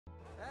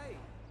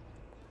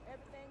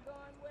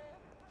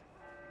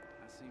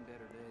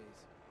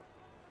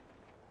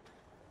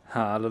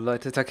Hallo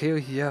Leute, Takeo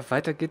hier.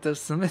 Weiter geht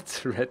es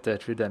mit Red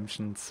Dead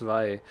Redemption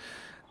 2.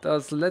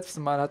 Das letzte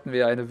Mal hatten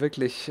wir eine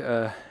wirklich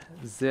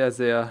sehr,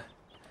 sehr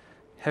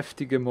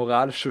heftige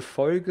moralische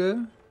Folge.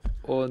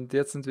 Und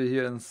jetzt sind wir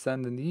hier in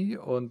Saint-Denis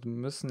und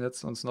müssen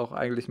jetzt uns noch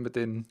eigentlich mit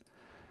den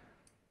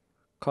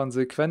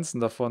Konsequenzen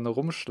davon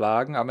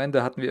rumschlagen. Am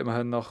Ende hatten wir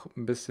immerhin noch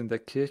ein bisschen der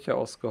Kirche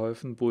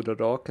ausgeholfen, Bruder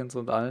Dawkins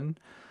und allen.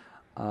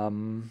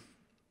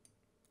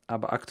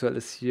 Aber aktuell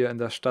ist hier in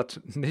der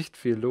Stadt nicht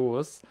viel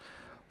los.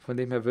 Von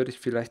dem her würde ich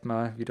vielleicht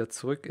mal wieder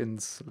zurück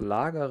ins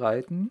Lager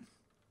reiten.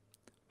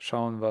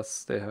 Schauen,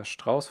 was der Herr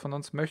Strauss von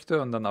uns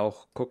möchte und dann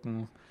auch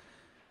gucken,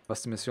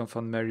 was die Mission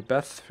von Mary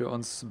Beth für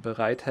uns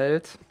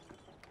bereithält.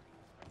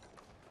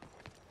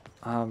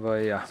 Aber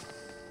ja.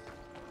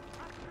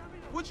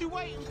 What you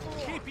waiting for?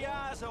 Keep your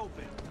eyes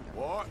open.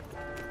 What? Have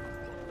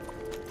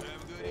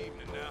a good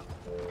evening now.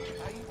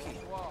 How you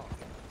keep walk?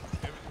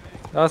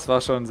 Das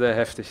war schon sehr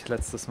heftig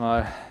letztes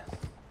Mal.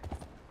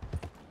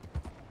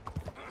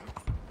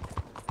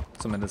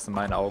 Zumindest in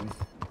meinen Augen.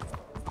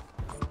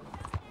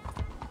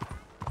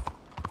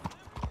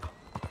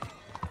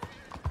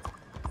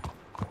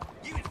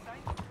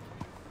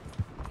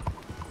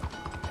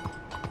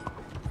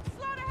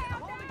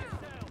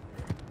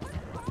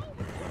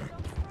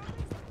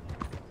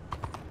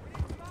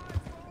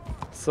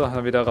 So,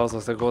 dann wieder raus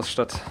aus der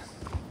Großstadt.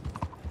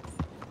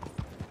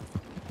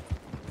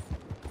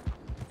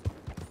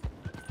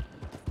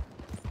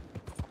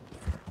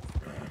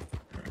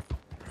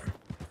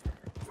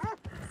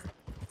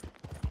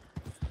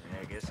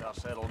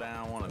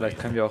 Vielleicht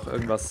können wir auch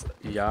irgendwas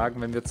jagen,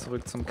 wenn wir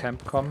zurück zum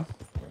Camp kommen.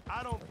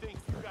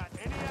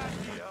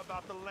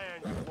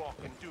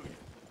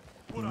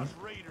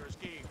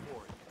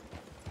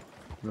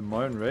 Le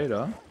Moyne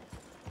Raider?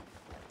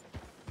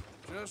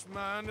 Just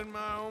minding my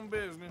own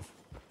business.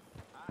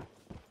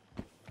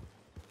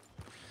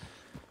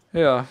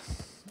 Ja,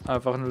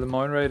 einfach ein Le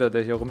Moyne Raider,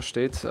 der hier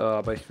rumsteht,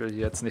 aber ich will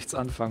hier jetzt nichts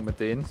anfangen mit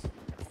denen.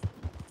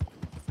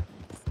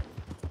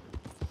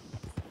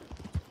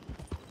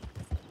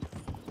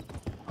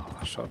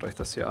 Oh, schaut euch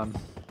das hier an.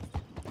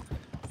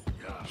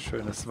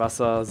 Schönes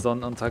Wasser,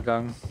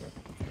 Sonnenuntergang.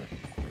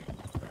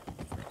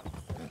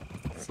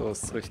 So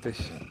ist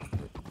richtig.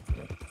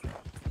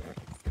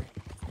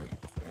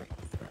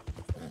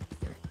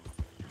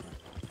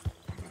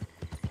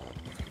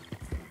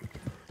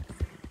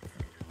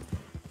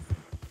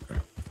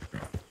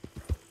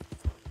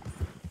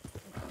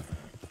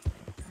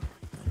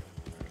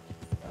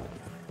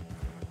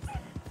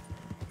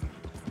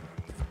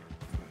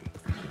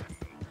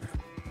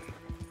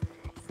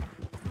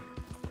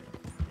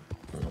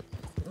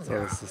 So,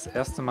 das ist das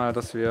erste Mal,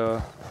 dass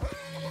wir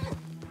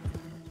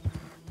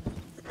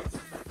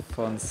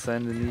von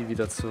Saint-Denis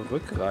wieder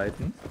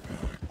zurückreiten.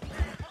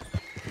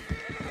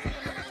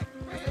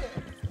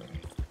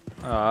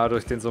 Ah,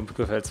 durch den Sumpf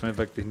gefällt es mir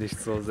wirklich nicht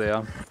so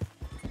sehr.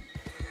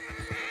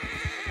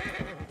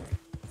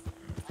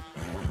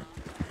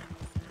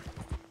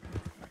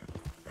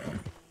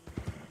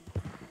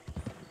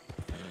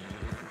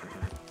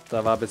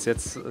 Da war bis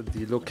jetzt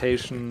die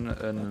Location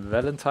in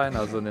Valentine,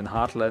 also in den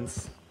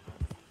Heartlands,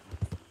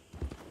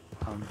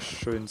 am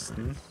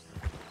schönsten.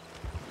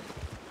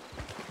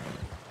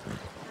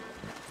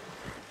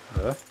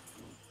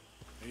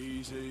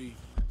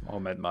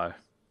 Moment mal.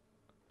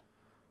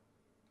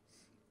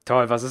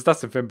 Toll, was ist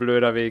das denn für ein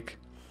blöder Weg?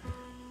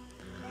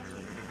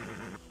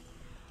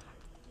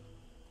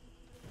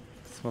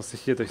 Jetzt muss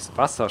ich hier durchs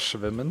Wasser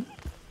schwimmen.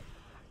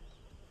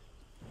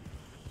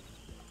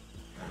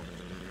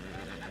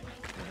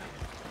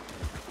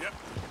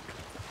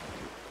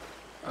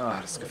 Ah,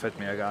 das gefällt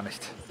mir ja gar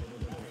nicht.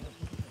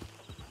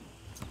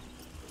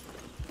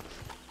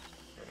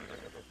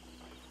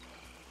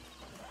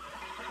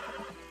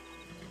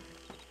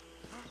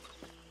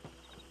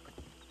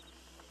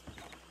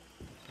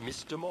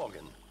 Mr.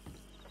 Morgan.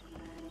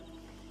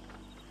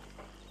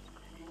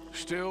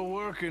 Still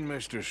working,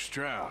 Mr.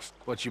 Strauss.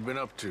 What you been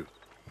up to?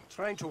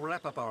 Trying to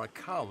wrap up our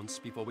accounts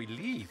before we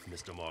leave,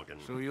 Mr. Morgan.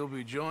 So you'll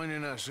be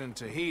joining us in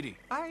Tahiti?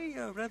 I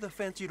rather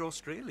fancied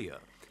Australia.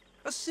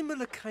 A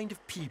similar kind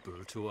of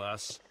people to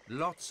us.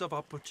 Lots of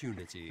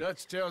opportunity.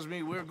 Dutch tells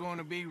me we're going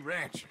to be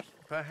ranchers.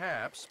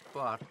 Perhaps,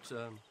 but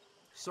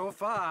so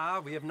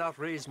far we have not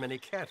raised many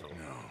cattle.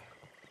 No.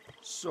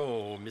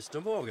 So,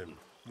 Mr. Morgan,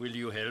 will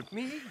you help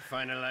me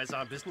finalize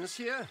our business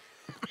here?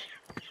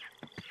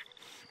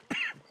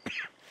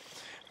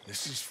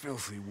 This is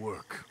filthy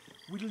work.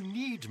 We'll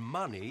need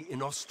money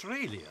in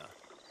Australia.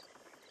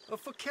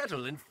 For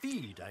cattle and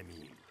feed, I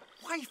mean.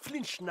 Why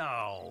flinch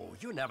now?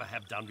 You never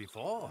have done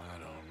before. I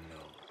don't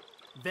know.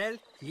 Well,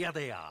 here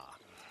they are.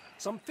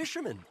 Some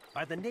fishermen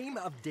by the name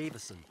of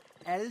Davison,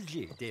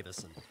 L.J.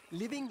 Davison,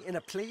 living in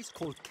a place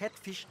called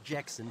Catfish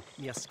Jackson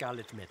near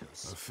Scarlet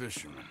Meadows. A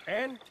fisherman.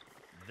 And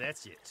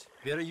that's it.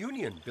 We're a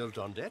union built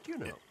on that, you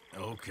know.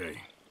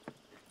 Okay.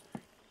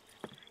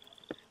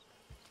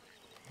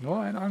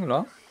 Nur ein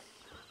Angler.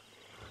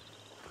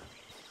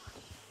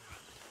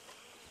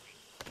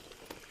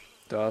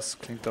 Das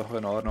klingt doch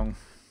in Ordnung.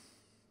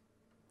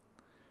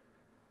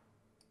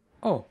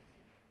 Oh.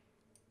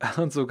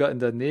 Und sogar in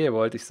der Nähe,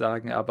 wollte ich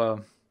sagen,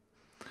 aber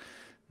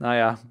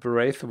naja,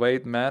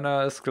 Braithwaite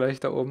Manor ist gleich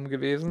da oben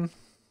gewesen.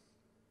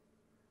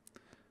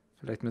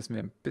 Vielleicht müssen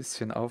wir ein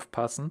bisschen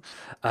aufpassen.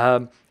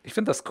 Ich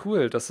finde das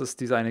cool, dass es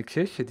diese eine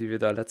Kirche, die wir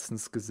da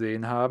letztens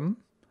gesehen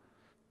haben,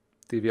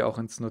 die wir auch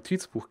ins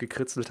Notizbuch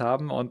gekritzelt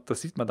haben. Und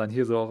das sieht man dann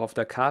hier so auch auf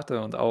der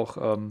Karte und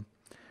auch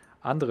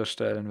andere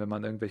Stellen, wenn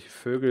man irgendwelche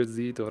Vögel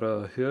sieht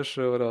oder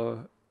Hirsche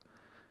oder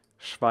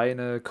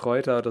Schweine,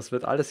 Kräuter. Das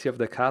wird alles hier auf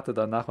der Karte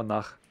dann nach und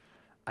nach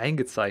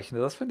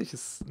eingezeichnet. Das finde ich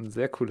ist ein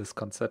sehr cooles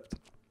Konzept.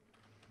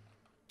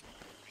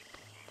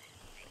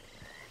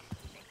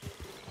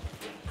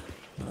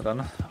 Na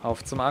dann,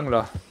 auf zum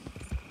Angler.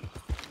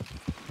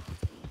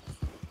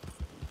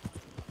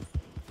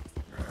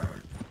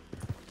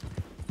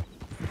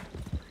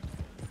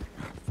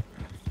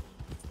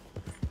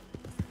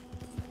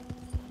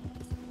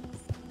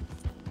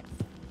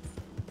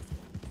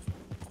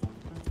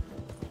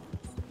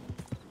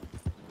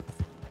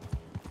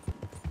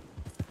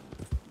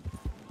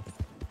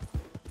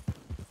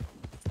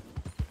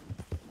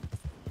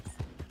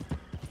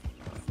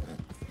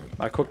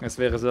 Mal gucken, es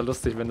wäre sehr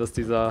lustig, wenn das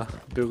dieser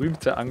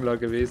berühmte Angler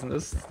gewesen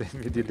ist,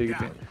 dem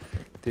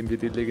wir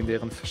die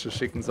legendären Fische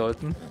schicken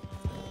sollten.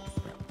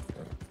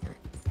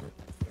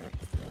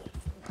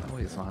 Oh,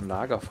 hier ist noch ein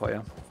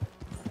Lagerfeuer.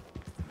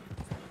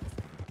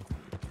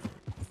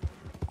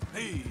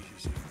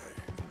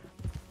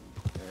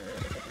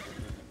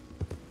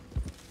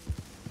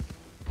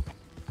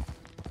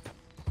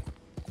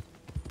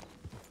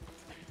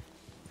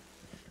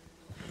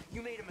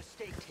 You made a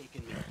mistake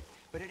taking me,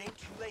 but it ain't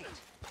too late.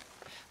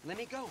 Let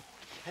me go,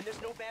 and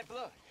there's no bad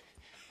blood.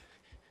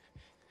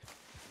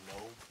 No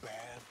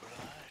bad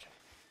blood?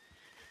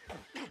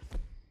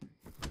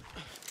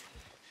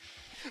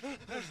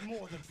 There's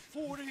more than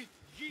 40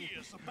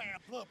 years of bad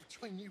blood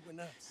between you and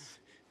us.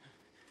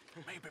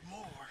 Maybe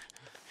more.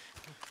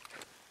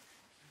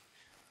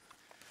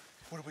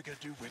 What are we gonna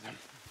do with him?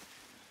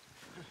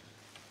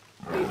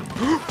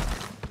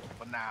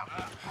 For now.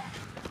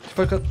 Ich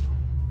wollte gerade...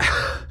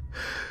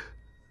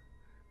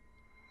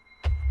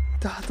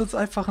 Da hat uns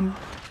einfach ein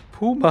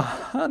Puma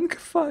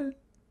angefallen.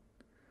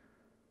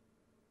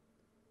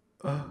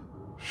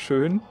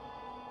 Schön.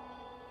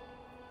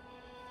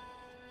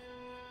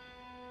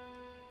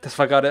 Das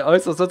war gerade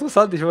äußerst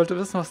interessant. Ich wollte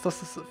wissen, was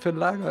das für ein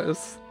Lager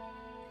ist.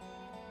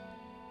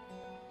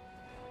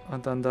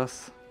 Und dann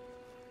das.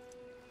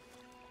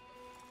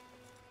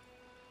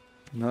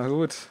 Na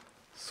gut,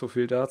 so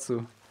viel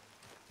dazu.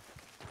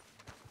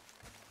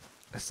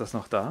 Ist das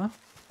noch da?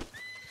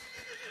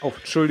 Oh,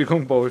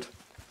 Entschuldigung, Bolt.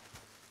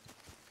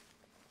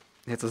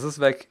 Jetzt ist es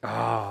weg.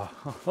 Oh.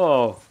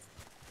 How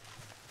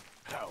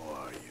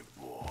are you,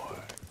 boy?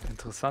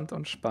 Interessant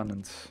und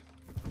spannend.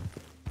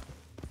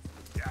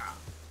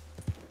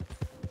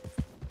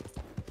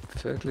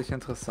 Wirklich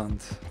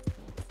interessant.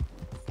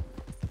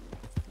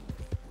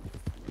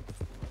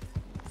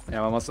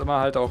 Ja, man muss immer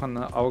halt auch ein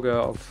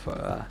Auge auf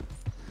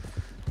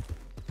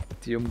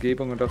die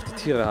Umgebung und auf die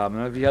Tiere haben.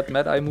 Ne? Wie hat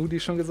Mad-Eye Moody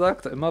schon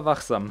gesagt? Immer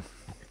wachsam.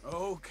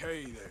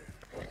 Okay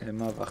there.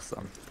 Immer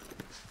wachsam.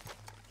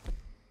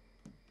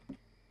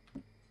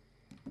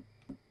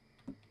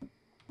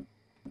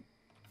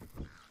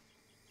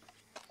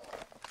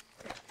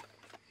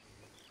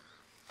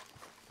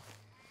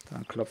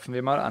 Dann klopfen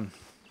wir mal an.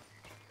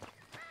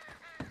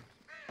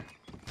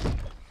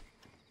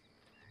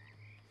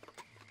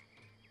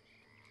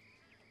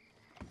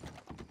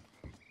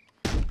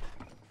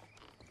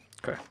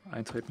 Okay,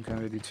 eintreten können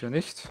wir die Tür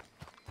nicht.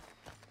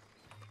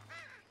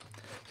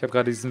 Ich habe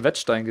gerade diesen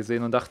Wettstein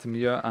gesehen und dachte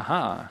mir,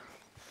 aha,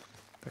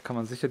 da kann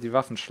man sicher die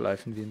Waffen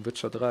schleifen, wie in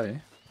Witcher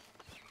 3.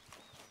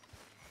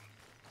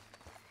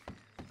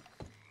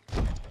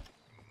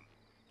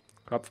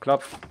 Klopf,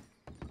 klopf.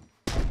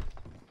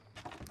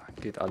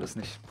 Geht alles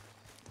nicht.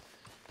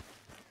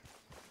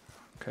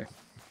 Okay.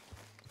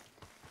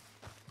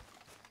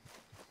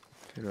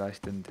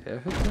 Vielleicht in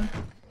der Hütte?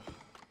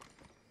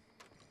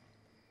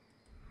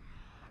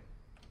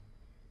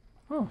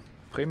 Oh,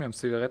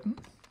 Premium-Zigaretten.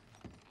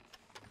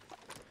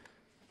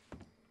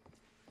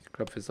 Ich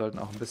glaube, wir sollten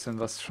auch ein bisschen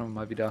was schon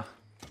mal wieder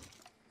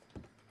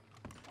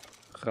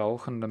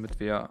rauchen, damit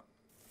wir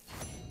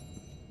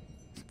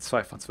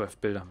 2 von 12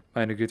 Bilder.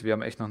 Meine Güte, wir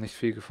haben echt noch nicht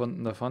viel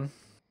gefunden davon.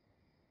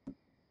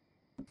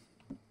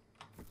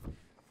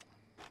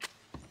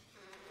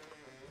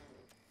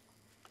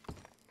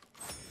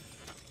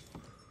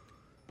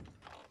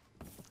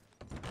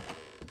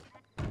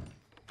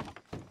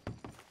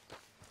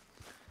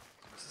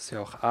 Ja,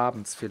 auch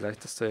abends.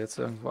 Vielleicht ist er jetzt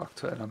irgendwo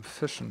aktuell am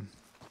Fischen.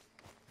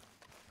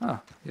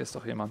 Ah, hier ist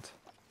doch jemand.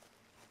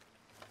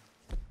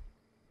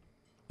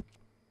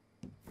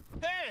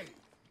 Hey!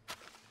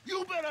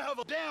 You better have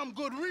a damn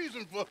good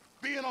reason for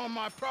being on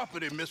my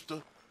property,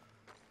 mister.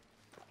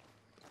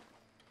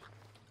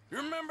 You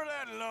remember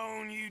that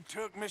loan you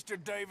took, Mr.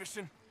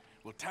 Davison?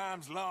 Well,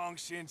 time's long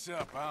since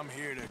up. I'm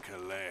here to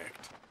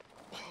collect.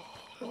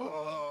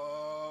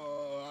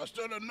 I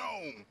should have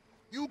known.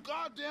 You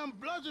goddamn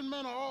bludgeon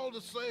men are all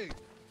the same.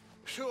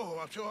 Sure,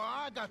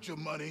 I got your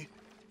money.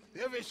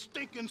 Every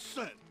stinking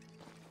cent.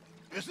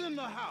 It's in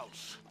the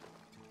house.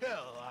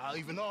 Hell, I'll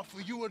even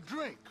offer you a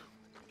drink.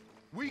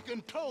 We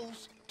can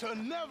toast to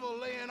never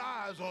laying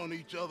eyes on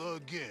each other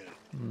again.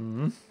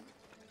 Mhm.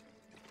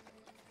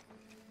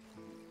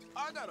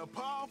 I got a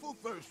powerful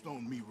thirst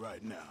on me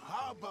right now.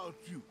 How about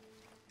you?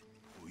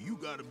 Well, you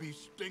gotta be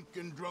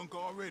stinking drunk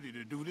already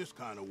to do this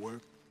kind of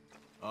work.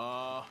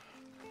 I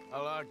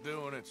like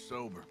doing it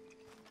sober.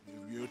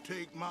 If you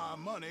take my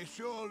money,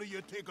 surely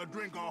you take a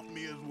drink off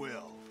me as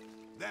well.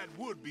 That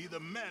would be the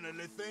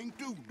mannerly thing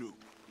to do.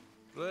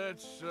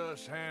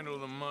 Let's handle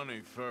the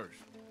money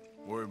first.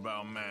 Worry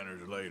about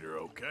manners later,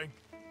 okay?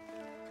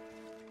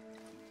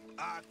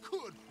 I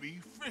could be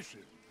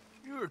fishing.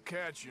 You were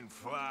catching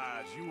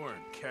flies, you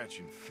weren't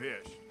catching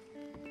fish.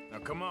 Now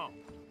come on.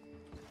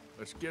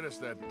 Let's get us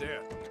that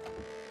debt.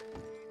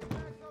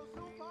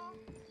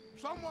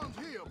 Someone's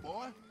here,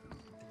 boy.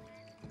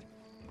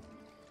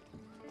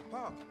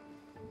 Pop,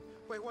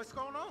 wait, what's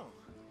going on?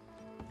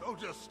 Don't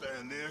just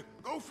stand there.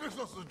 Go fix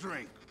us a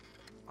drink.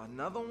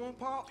 Another one,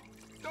 Pop?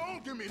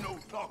 Don't give me no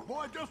talk,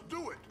 boy. Just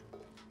do it.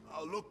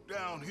 I'll look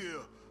down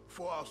here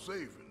for our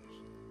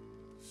savings.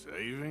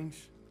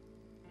 Savings?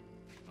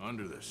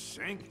 Under the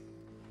sink?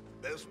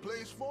 Best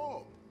place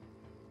for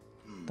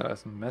 'em. Da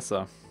ist ein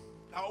Messer.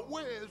 Now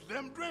where's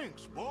them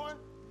drinks, boy?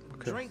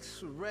 Okay.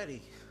 Drinks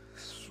ready.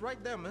 It's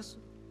right there, miss.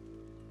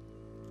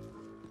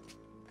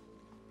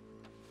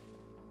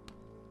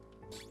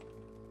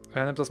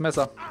 Er nimmt das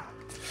Messer. Cut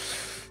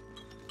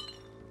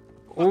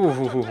your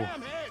Oh,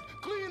 damn head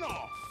clean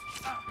off.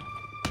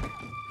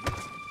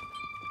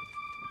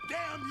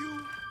 Damn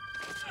you.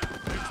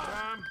 Next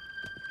time,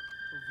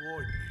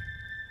 avoid me.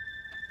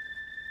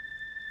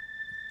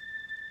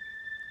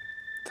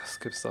 das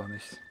gibt's doch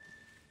nicht.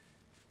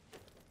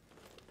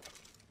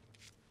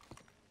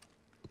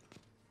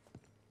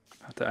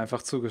 Hat er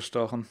einfach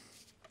zugestochen.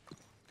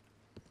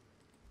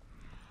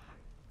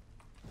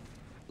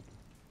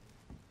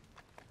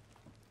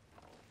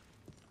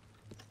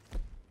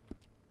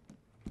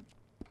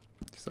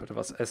 Ich sollte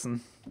was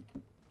essen.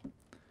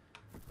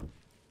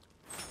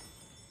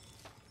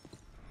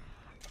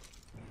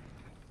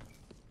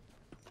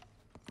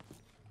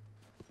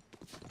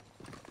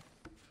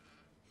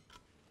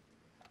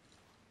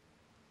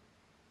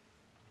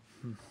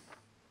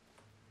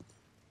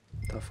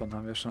 Davon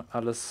haben wir schon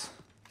alles.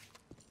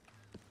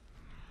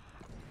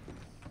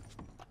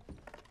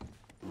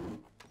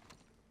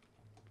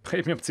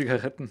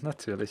 Premium-Zigaretten,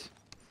 natürlich.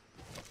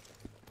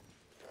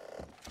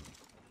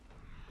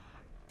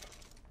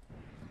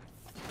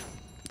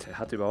 Der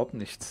hat überhaupt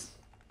nichts.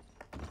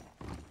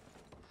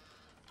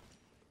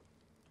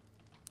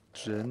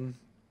 Gin.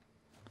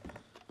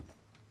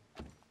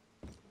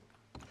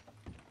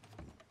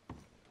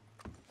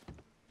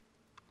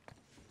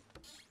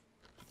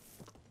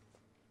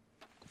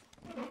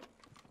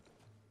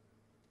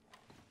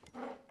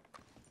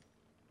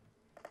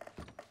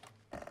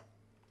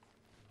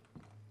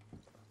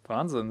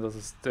 Wahnsinn,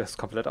 der ist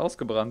komplett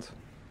ausgebrannt.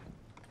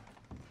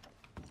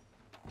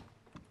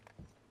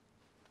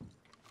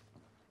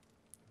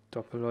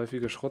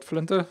 Doppelläufige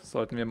Schrotflinte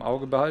sollten wir im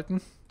Auge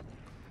behalten,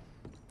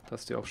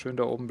 dass die auch schön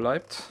da oben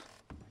bleibt.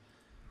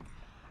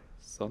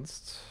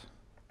 Sonst,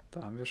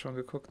 da haben wir schon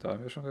geguckt, da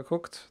haben wir schon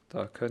geguckt,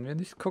 da können wir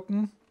nicht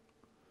gucken.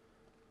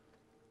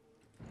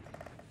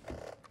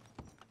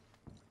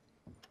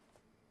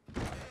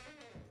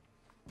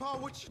 Paul,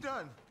 what you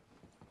done?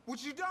 What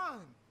you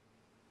done?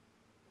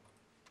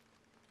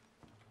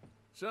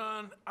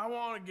 Son, I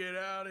want to get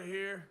out of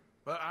here,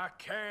 but I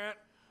can't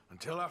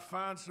until I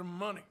find some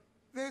money.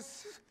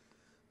 There's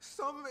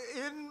some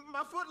in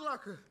my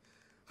footlocker.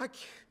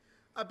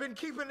 I've been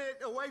keeping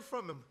it away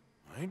from him.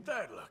 Ain't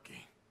that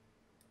lucky?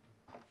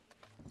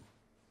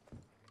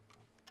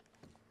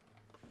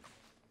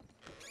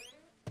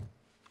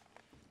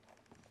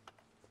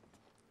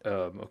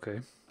 Okay.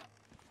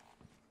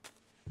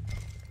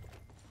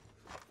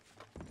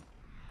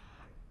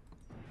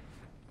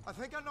 I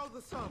think I know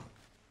the sum.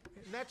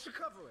 And that should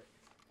cover it.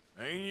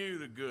 Ain't you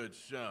the good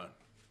son?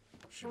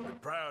 Should be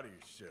proud of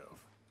yourself.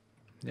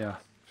 Ja,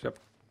 ich habe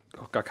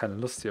auch gar keine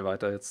Lust hier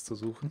weiter jetzt zu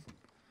suchen.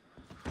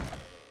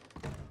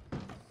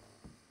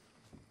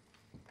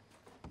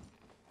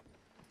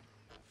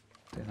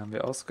 Den haben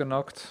wir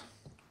ausgenockt.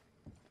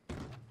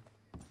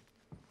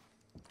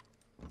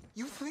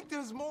 You think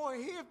there's more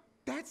here?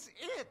 That's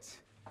it.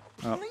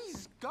 Ja.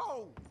 Please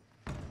go.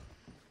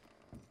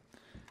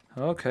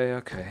 Okay,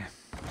 okay.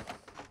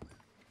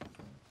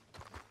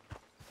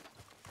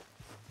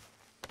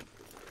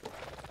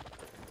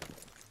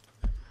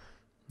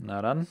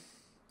 Na dann,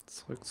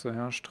 zurück zu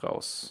Herrn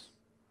Strauss.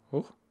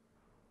 Hoch.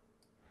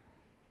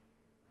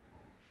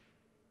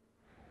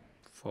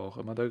 Wo auch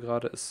immer der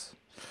gerade ist.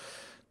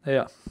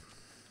 Naja,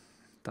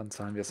 dann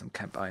zahlen wir es im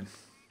Camp ein.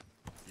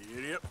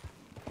 Yep.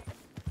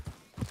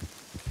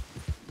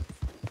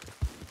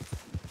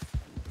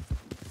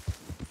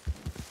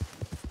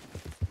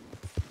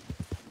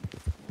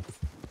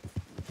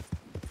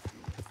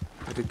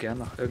 Ich würde gern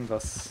noch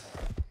irgendwas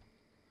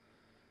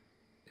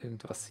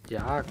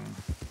jagen.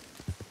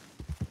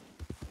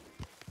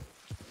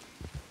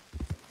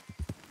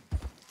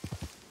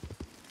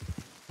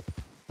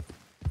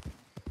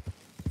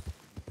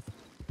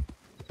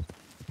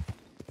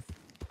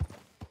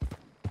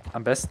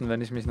 Am besten,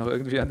 wenn ich mich noch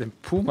irgendwie an den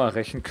Puma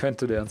rächen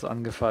könnte, der uns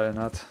angefallen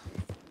hat.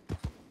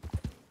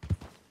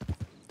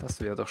 Das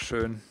wäre doch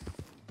schön.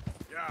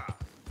 Ja.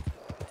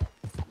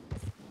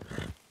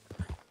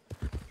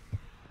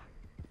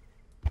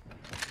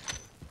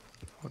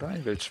 Oder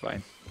ein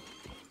Wildschwein.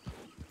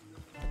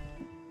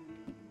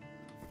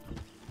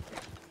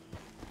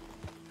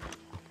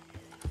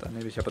 Dann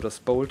nehme ich aber das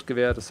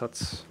Bolt-Gewehr, das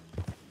hat...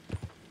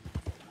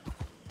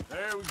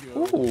 There we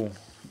go. Oh!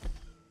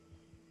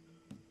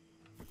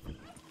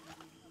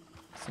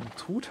 So ein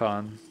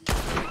Truthahn.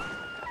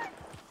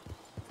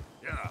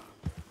 Ja.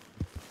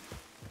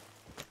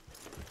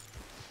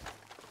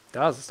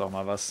 Das ist doch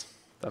mal was.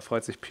 Da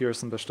freut sich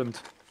Pearson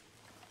bestimmt.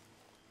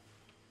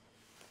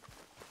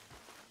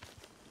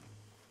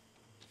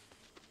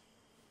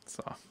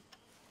 So.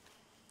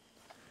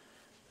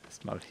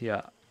 Erstmal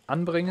hier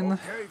anbringen.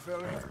 Okay,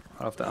 fella.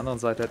 Und auf der anderen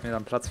Seite hätten wir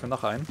dann Platz für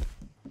noch einen.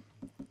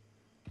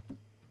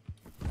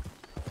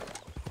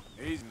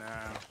 Easy now.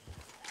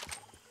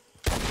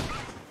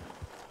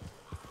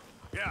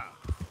 Ja.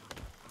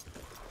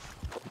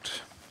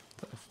 Gut.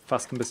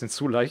 Fast ein bisschen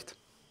zu leicht.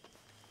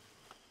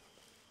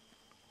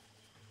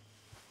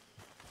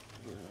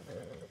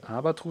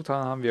 Aber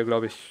Truthahn haben wir,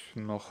 glaube ich,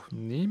 noch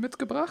nie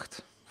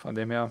mitgebracht. Von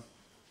dem her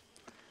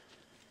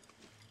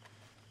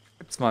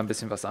gibt es mal ein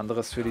bisschen was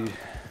anderes für die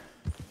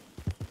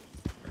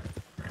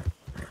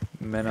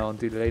Männer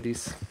und die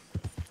Ladies.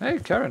 Hey,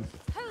 Karen.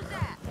 Who's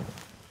that?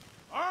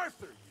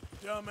 Arthur,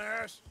 you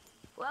dumbass.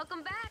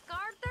 Welcome back,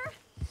 Arthur.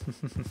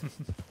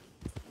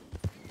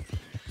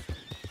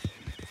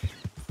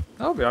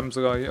 Oh, wir haben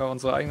sogar hier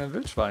unsere eigenen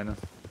Wildschweine.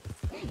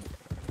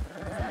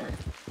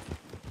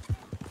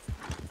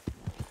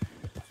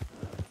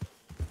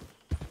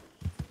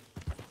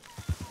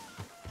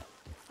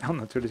 Und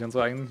natürlich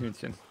unsere eigenen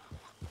Hühnchen.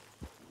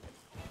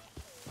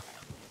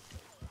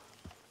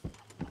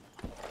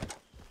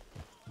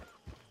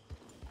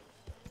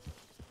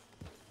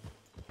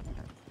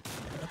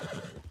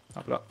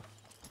 Hoppla.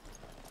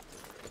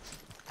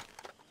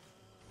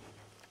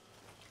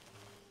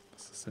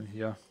 Was ist denn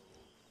hier?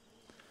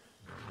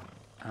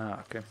 Ah,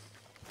 okay.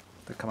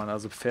 Da kann man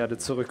also Pferde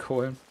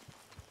zurückholen.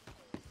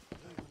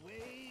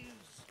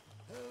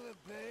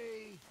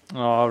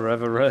 Oh,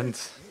 Reverend.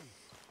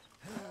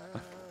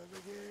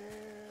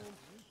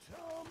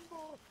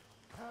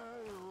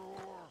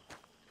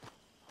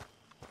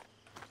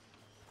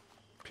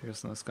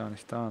 Pearson ist gar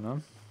nicht da,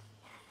 ne?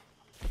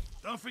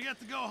 Don't forget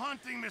to go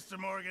hunting, Mr.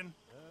 Morgan.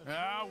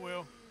 Yeah, I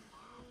will.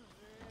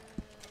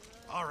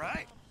 All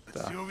right,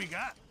 let's see what we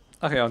got.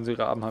 Ach ja, und die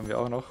Raben haben wir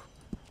auch noch.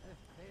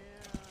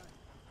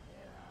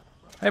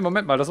 Hey,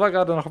 Moment mal, das war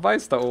gerade noch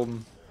weiß da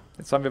oben.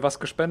 Jetzt haben wir was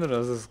gespendet und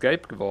es ist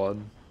gelb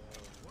geworden.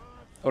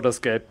 Oder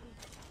ist gelb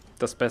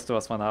das Beste,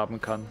 was man haben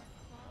kann?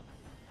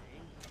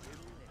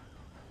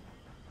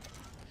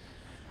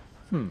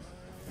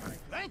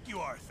 Thank you,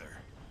 Arthur.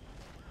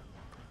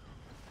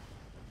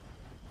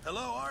 Hello,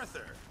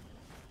 Arthur.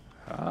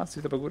 Ja,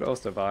 sieht aber gut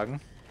aus, der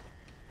Wagen.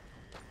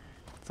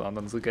 So, und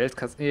unsere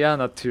Geldkasse. Ja,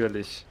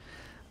 natürlich.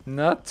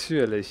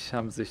 Natürlich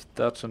haben sich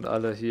Dutch und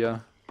alle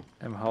hier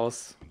im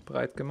Haus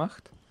breit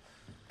gemacht.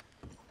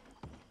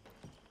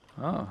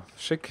 Ah,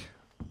 schick.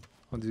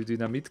 Und die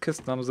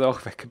Dynamitkisten haben sie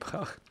auch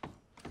weggebracht.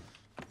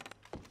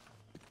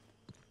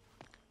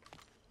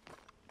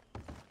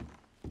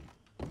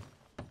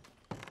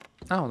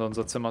 Ah, und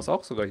unser Zimmer ist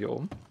auch sogar hier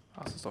oben.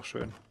 Ah, das ist doch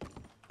schön.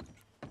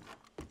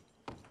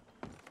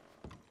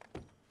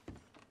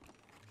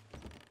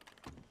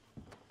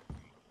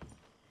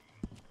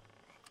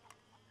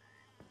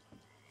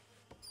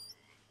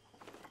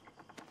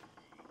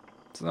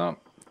 So,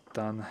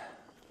 dann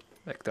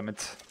weg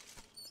damit.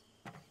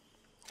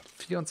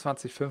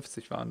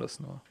 24,50 waren das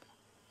nur.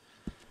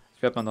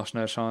 Ich werde mal noch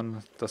schnell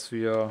schauen, dass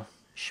wir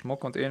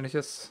Schmuck und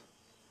ähnliches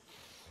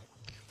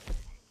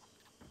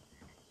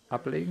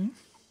ablegen.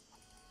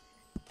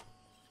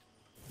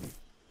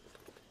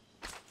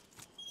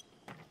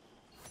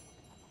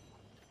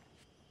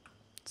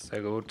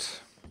 Sehr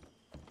gut.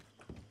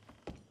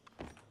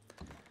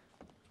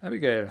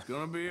 Abigail. It's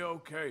gonna be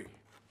okay.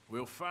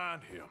 We'll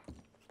find him.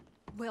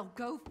 Well,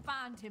 go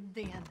find him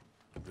then.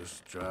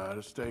 Just try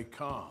to stay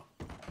calm.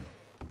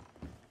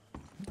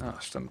 Ah,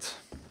 stimmt.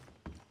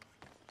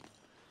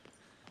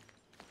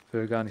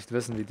 Will gar nicht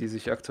wissen, wie die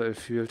sich aktuell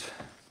fühlt.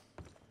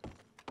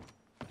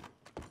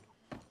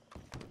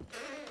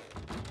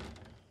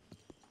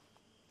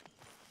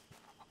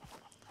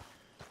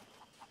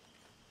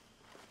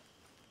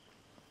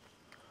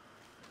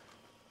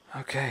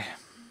 Okay.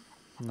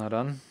 Na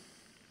dann.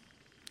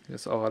 Hier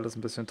ist auch alles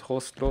ein bisschen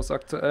trostlos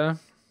aktuell.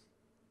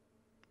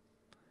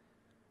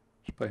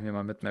 Sprechen wir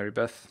mal mit Mary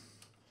Beth.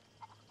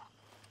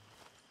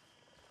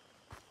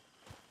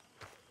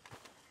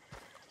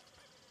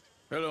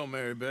 Hello,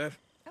 Mary Beth.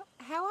 Oh,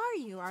 how are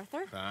you,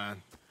 Arthur?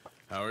 Fine.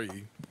 How are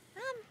you?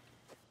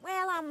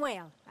 Well, I'm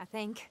well, I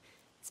think.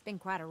 It's been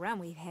quite a run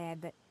we've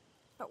had,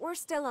 but we're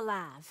still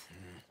alive.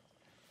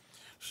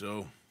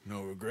 So,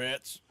 no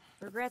regrets?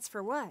 Regrets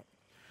for what?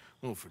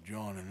 Well, for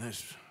joining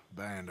this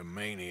band of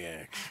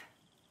maniacs.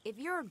 if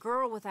you're a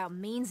girl without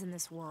means in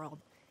this world,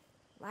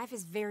 life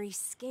is very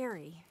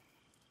scary.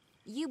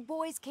 You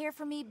boys cared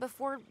for me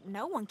before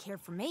no one cared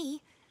for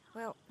me.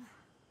 Well,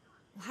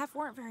 life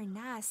weren't very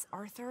nice,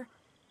 Arthur.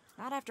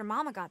 Not after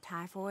Mama got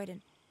typhoid,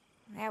 and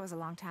that was a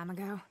long time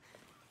ago.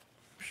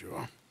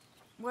 Sure.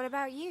 What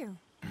about you?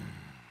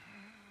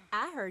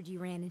 I heard you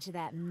ran into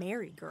that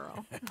Mary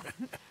girl.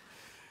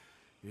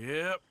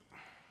 Yep.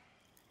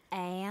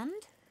 And?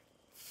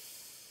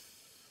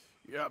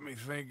 Got me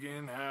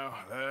thinking how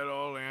that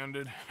all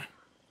ended.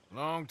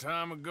 Long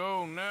time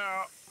ago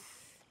now.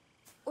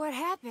 What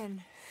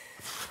happened?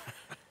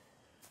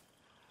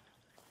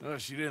 Well,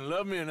 she didn't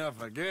love me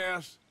enough, I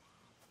guess.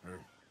 Or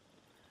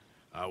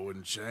I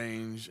wouldn't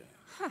change.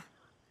 Huh.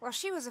 Well,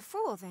 she was a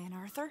fool then,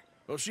 Arthur.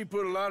 Well, she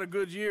put a lot of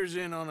good years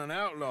in on an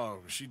outlaw.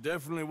 She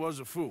definitely was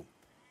a fool.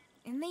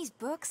 In these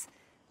books,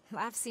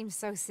 life seems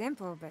so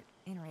simple, but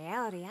in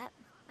reality,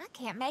 I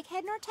can't make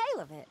head nor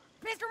tail of it.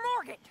 Mr.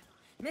 Morgan!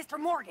 Mr.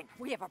 Morgan,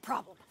 we have a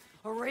problem.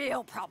 A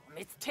real problem.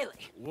 It's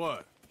Tilly.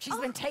 What? She's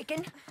been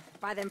taken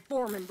by them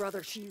Foreman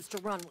brothers she used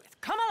to run with.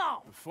 Come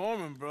along! The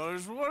Foreman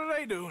brothers? What are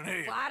they doing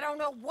here? Well, I don't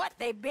know what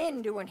they've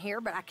been doing here,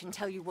 but I can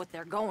tell you what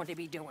they're going to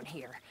be doing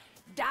here.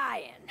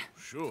 Dying.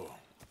 Sure.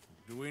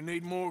 Do we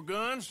need more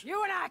guns?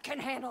 You and I can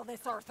handle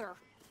this, Arthur.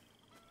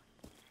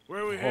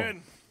 Where are we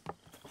heading?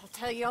 I'll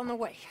tell you on the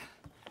way.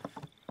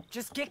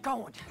 Just get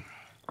going.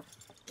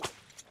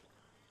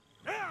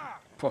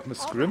 Poor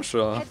Miss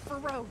Grimshaw. Head for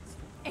Rhodes.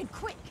 And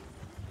quick.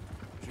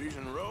 She's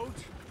in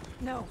Rhodes?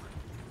 No.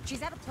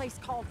 She's at a place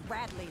called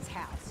Radley's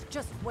house,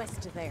 just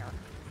west of there.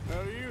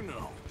 How do you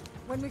know?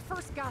 When we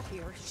first got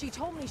here, she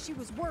told me she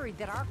was worried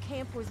that our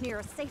camp was near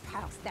a safe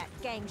house that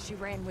gang she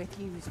ran with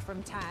used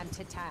from time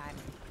to time.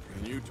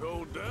 And you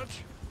told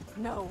Dutch?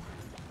 No.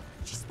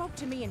 She spoke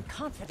to me in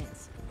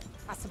confidence.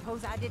 I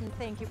suppose I didn't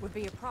think it would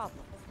be a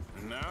problem.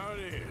 And now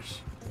it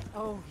is.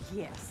 Oh,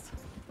 yes.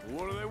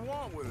 What do they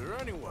want with her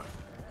anyway?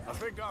 I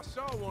think I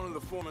saw one of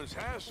the foremans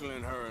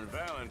hassling her and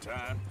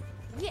Valentine.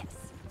 Yes.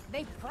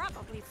 They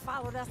probably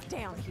followed us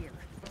down here.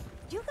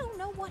 You don't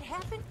know what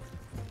happened?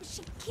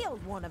 She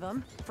killed one of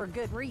them, for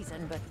good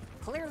reason, but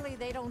clearly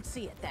they don't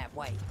see it that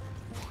way.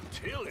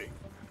 Tilly?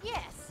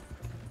 Yes.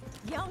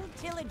 Young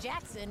Tilly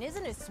Jackson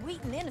isn't as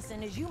sweet and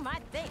innocent as you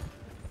might think.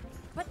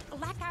 But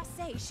like I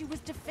say, she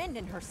was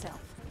defending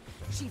herself.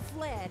 She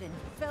fled and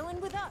fell in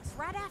with us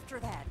right after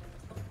that.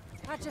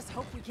 I just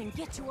hope we can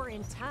get to her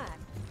in time.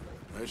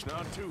 It's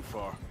not too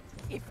far.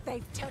 If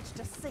they've touched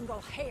a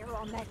single hair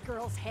on that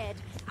girl's head,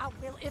 I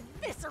will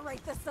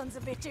eviscerate the sons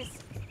of bitches.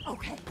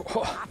 Okay,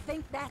 I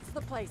think that's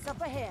the place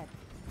up ahead.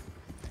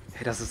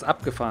 Hey, das ist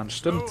abgefahren,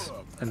 stimmt.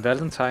 In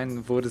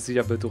Valentine wurde sie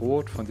ja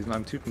bedroht von diesem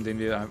einen Typen, den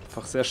wir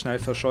einfach sehr schnell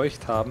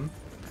verscheucht haben.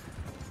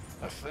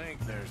 I think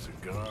there's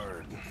a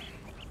guard.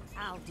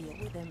 I'll deal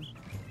with him.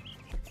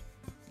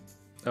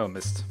 Oh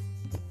Mist.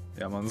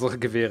 Wir haben unsere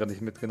Gewehre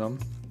nicht mitgenommen.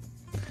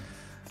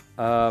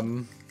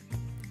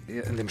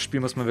 In dem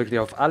Spiel muss man wirklich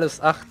auf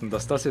alles achten.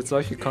 Dass das jetzt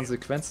solche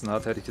Konsequenzen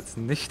hat, hätte ich jetzt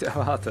nicht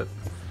erwartet.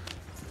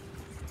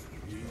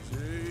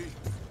 Easy.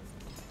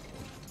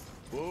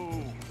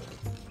 Whoa.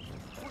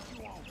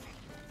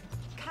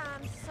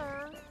 Kind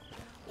sir,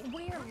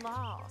 we're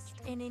lost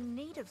and in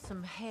need of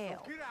some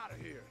help. Get out of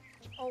here.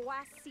 Oh,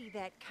 I see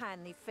that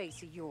kindly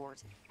face of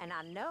yours, and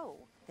I know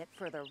that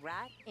for the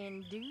right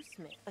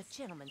inducement, a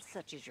gentleman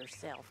such as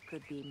yourself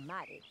could be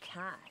mighty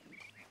kind.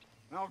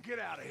 Now get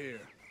out of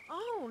here.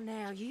 Oh,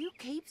 now you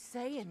keep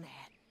saying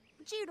that.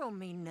 But you don't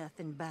mean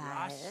nothing by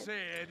I it.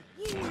 said...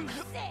 You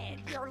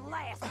said your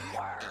last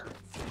words.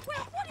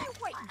 Well, what are you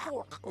waiting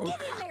for?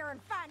 Get in there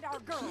and find our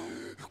girl.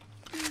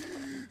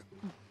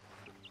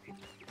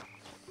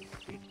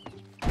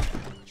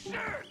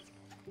 Sheriff!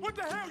 What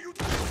the hell you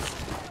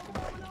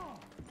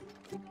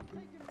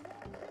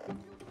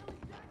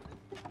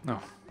No.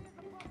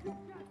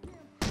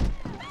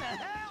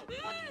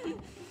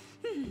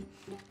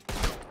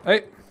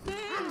 Hey!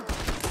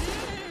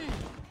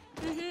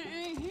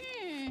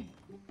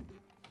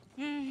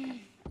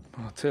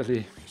 Oh,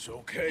 Tilly. It's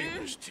okay,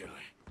 Miss Tilly.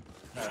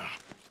 Now,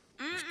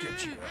 let's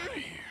get you out of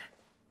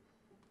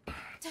here.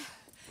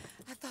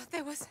 I thought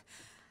there was...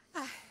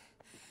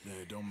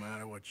 It don't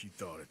matter what you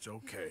thought. It's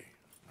okay.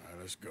 All right,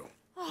 let's go.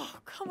 Oh,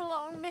 come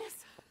along,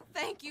 miss.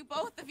 Thank you,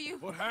 both of you.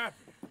 What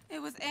happened?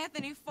 It was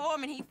Anthony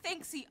Foreman. He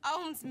thinks he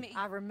owns me.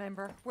 I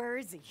remember. Where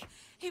is he?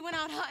 He went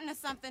out hunting or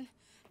something.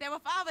 There were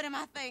 5 of them,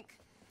 I think.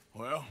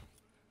 Well,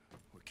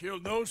 we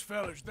killed those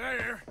fellas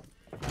there.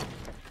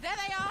 There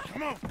they are.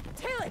 Come on.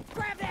 Tilly,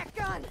 grab that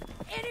gun.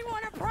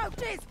 Anyone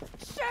approaches,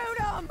 shoot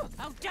them.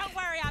 Oh, don't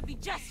worry. I'll be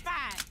just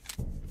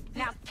fine.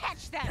 Now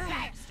catch that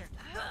bastard.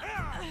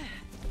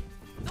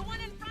 The one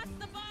in front's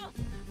the boss.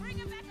 Bring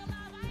him back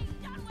alive. I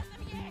ain't done with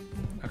him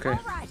yet. Okay.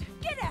 All right,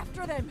 get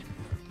after them.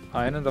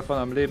 Einen davon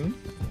am Leben.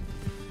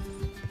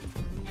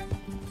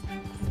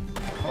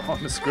 Oh,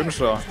 Miss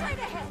Grimshaw. Straight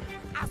ahead.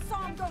 I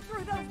saw him go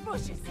through those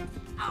bushes.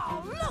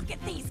 Oh, look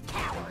at these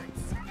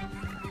cowards.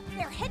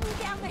 They're heading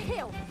down the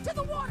hill to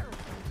the water.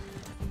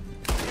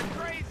 You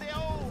crazy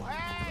old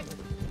hag!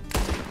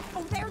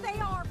 Oh, there they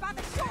are by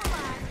the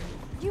shoreline.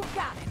 You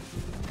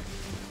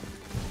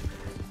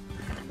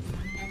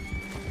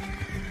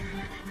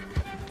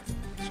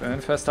Schön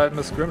festhalten,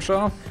 Miss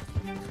Grimshaw.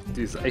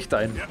 Die ist echt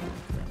ein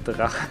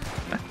Drache.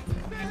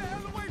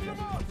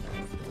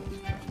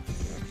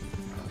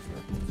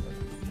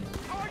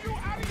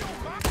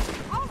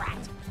 All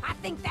right, I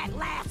think that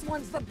last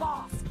one's the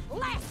boss.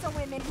 Lasso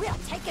him and we'll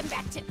take him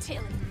back to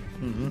Tilly.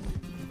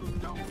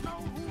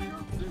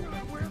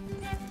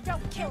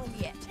 Don't kill him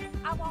yet.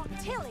 I want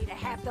Tilly to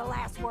have the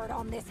last word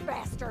on this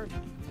bastard.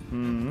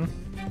 Go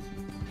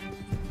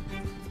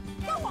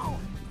on,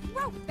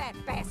 rope that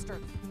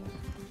bastard.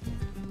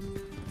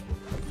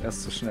 Er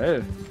ist zu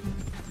schnell.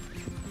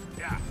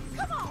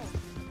 Come on,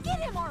 get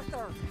him,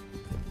 Arthur.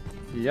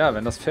 Ja,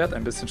 wenn das Pferd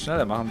ein bisschen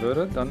schneller machen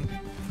würde, dann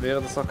wäre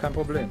das doch kein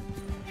Problem.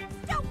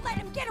 Don't let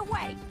him get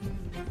away.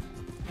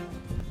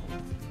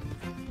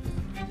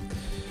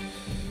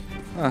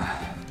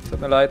 Tut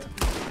mir leid.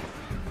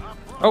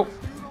 Oh!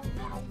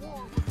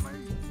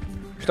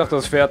 Ich dachte,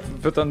 das Pferd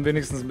wird dann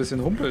wenigstens ein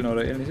bisschen humpeln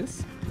oder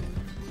ähnliches.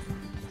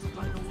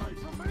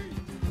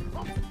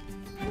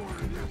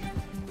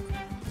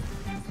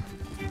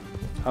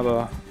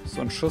 Aber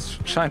so ein Schuss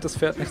scheint das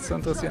Pferd nicht zu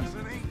interessieren.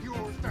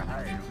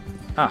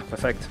 Ah,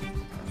 perfekt.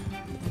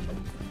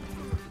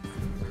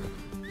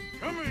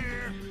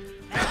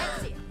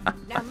 That's it.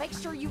 Now make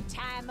sure you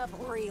tie him up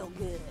real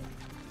good.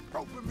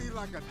 Roping me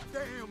like a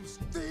damn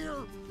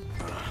steer.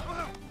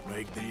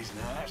 Make these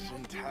nice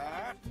and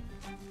tight.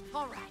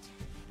 All right,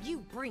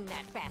 you bring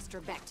that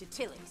bastard back to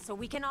Tilly so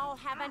we can all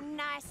have a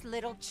nice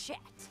little chat.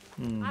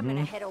 I'm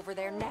gonna head over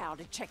there now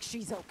to check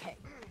she's okay.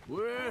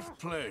 With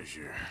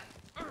pleasure.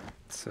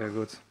 Sehr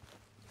gut.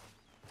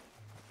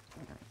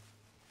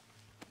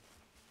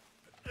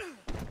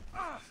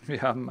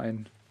 Wir haben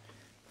ein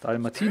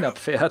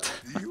Dalmatiner-Pferd.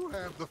 Do you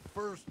have the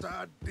first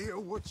idea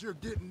what you're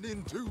getting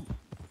into?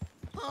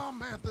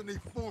 I'm Anthony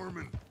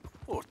Foreman.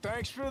 Well,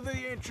 thanks for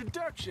the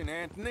introduction,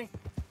 Anthony.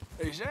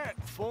 Is that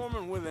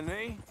Foreman with an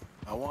E?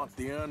 I want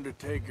the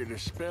Undertaker to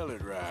spell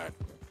it right.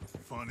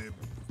 Funny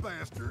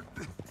bastard.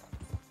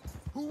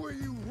 Who are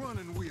you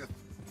running with?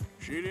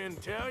 She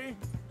didn't tell you?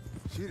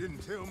 She didn't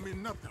tell me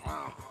nothing.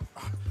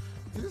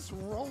 This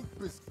rope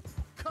is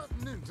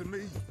cutting into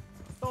me.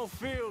 Don't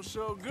feel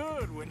so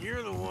good when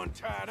you're the one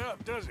tied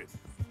up, does it?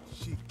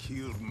 She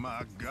killed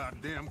my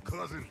goddamn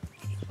cousin.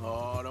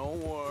 Oh, don't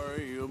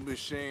worry. You'll be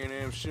seeing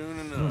him soon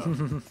enough.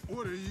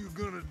 What are you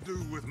gonna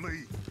do with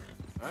me?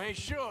 I ain't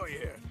sure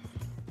yet.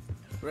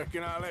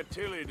 Reckon I'll let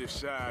Tilly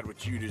decide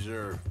what you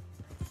deserve.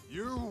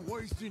 You're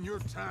wasting your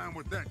time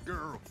with that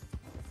girl.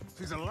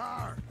 She's a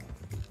liar.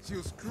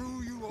 She'll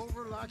screw you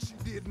over like she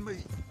did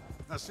me.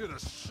 I should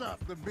have shot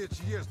the bitch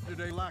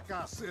yesterday like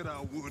I said I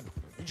would.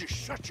 You just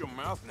shut your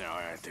mouth now,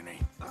 Anthony.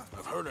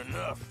 I've heard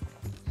enough.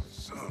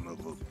 Son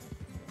of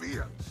a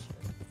bitch.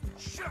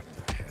 Shut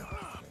the hell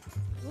up.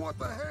 What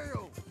the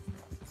hell?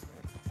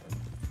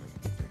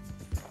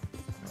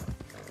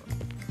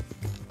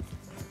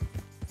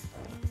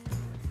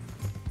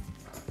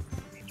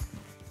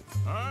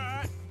 All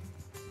right.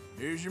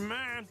 Here's your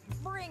man.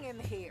 Bring him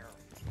here.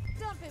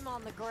 Dump him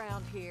on the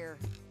ground here.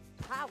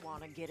 I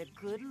want to get a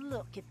good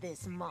look at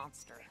this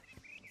monster.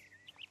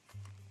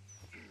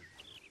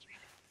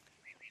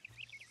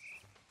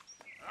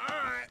 All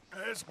right,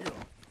 let's go.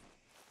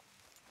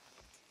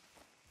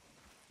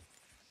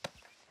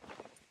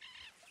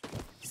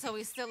 So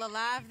he's still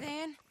alive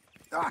then?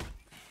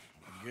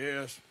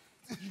 Yes.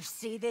 You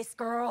see this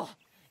girl?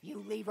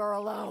 You leave her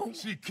alone.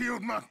 She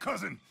killed my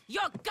cousin.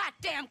 Your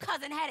goddamn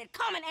cousin had it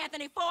coming,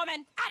 Anthony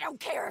Foreman! I don't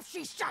care if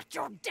she shot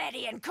your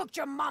daddy and cooked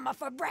your mama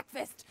for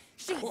breakfast.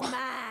 She's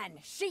mine.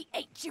 She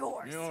ate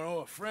yours. You know,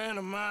 a friend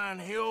of mine,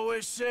 he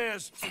always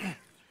says,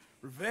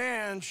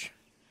 revenge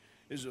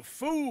is a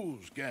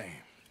fool's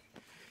game.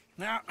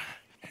 Now,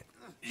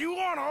 you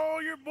want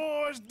all your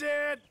boys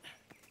dead?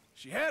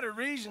 She had her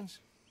reasons.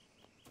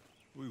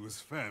 We was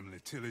family,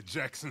 Tilly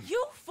Jackson.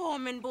 You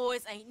Foreman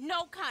boys ain't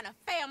no kind of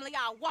family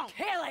I want.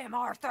 Kill him,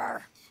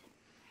 Arthur.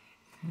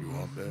 You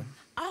want that?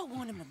 I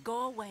want him to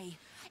go away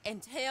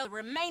and tell the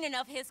remaining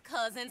of his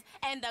cousins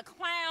and the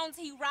clowns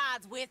he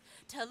rides with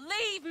to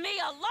leave me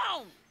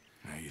alone.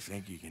 Now, you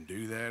think you can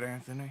do that,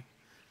 Anthony?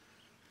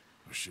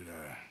 Or should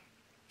I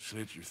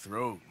slit your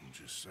throat and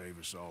just save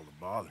us all the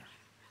bother?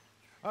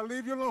 I'll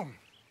leave you alone.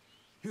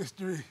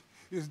 History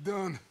is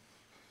done.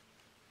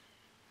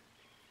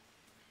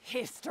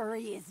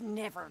 History is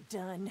never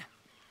done.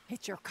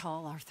 It's your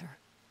call, Arthur.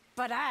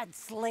 But I'd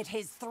slit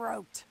his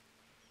throat.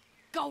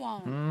 Go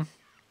on.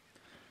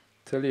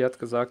 Tilly hat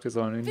gesagt, wir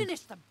sollen ihn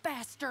Finish the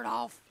bastard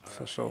off.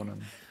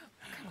 verschonen.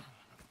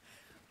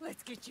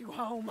 Let's get you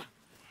home.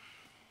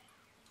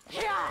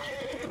 Yeah.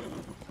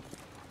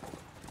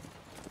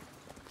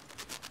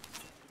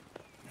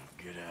 Now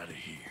get out of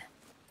here.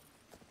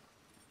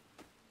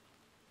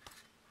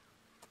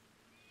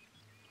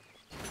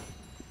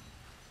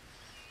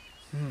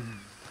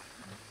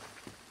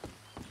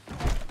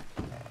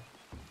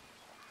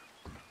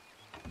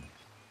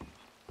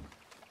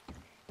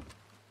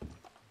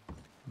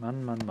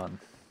 Mann, Mann, Mann.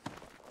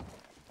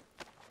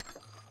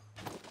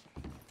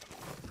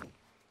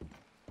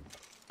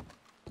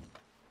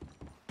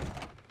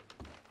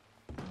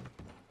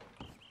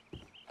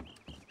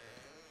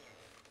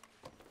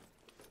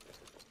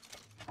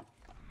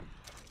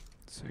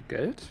 Für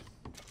Geld?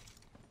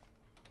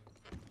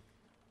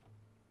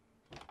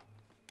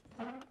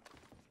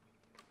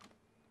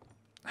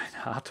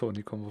 Ein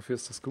Hartonikum, wofür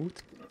ist das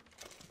gut?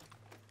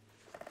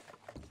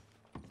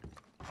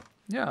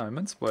 Ja, ein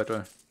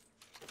Münzbeutel.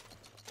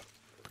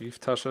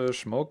 Brieftasche,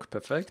 Schmuck,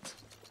 perfekt.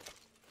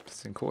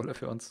 Bisschen Kohle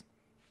für uns.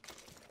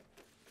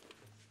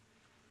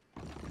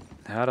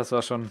 Ja, das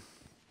war schon...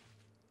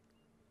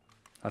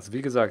 Also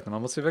wie gesagt,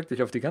 man muss hier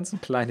wirklich auf die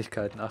ganzen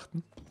Kleinigkeiten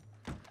achten.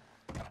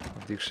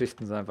 Und die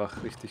Geschichten sind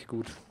einfach richtig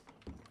gut.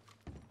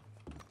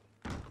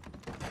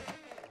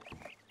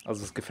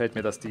 Also es gefällt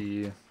mir, dass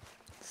die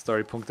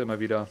Storypunkte immer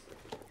wieder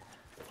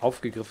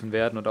aufgegriffen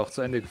werden und auch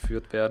zu Ende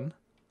geführt werden.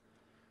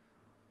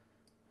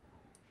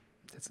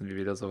 Jetzt sind wir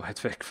wieder so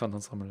weit weg von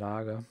unserem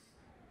Lager.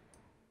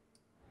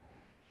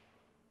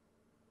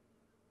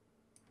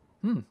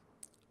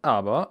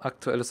 Aber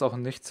aktuell ist auch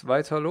nichts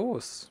weiter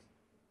los.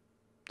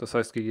 Das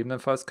heißt,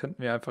 gegebenenfalls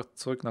könnten wir einfach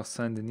zurück nach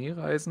Saint-Denis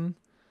reisen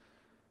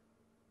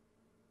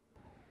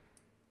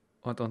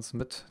und uns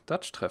mit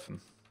Dutch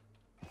treffen.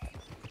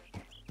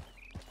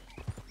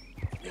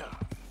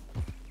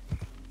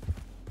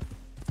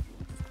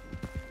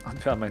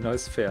 Und wir haben ein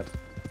neues Pferd.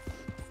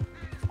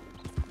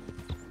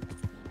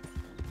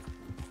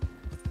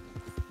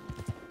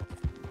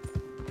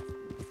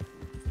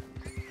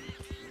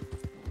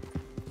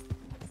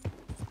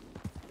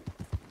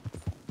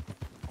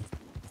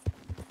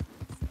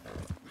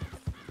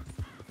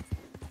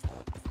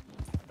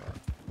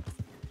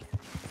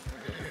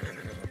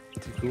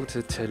 Die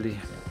gute Telly.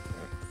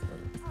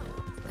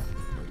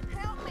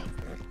 Help me!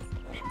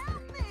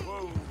 Help me!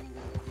 Whoa.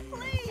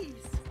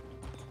 Please!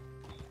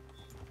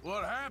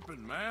 What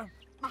happened, ma'am?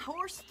 My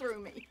horse threw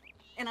me,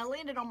 and I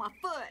landed on my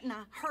foot, and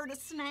I heard a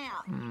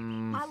snap.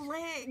 My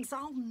leg's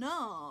all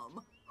numb.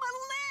 My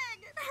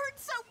leg! It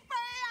hurts so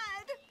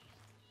bad!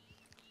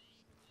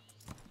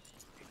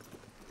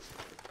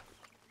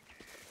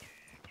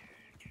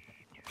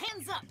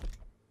 Hands up!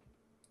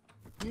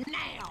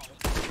 Now!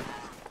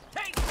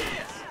 Take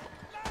this!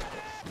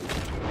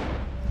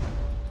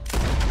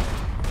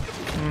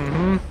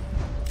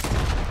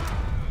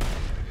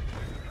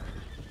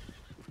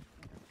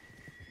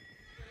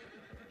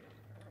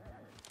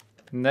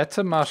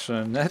 Nette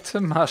Masche, nette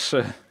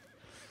Masche.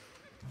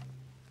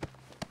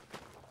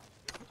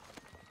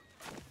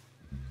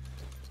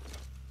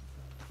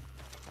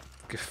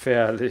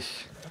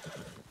 Gefährlich.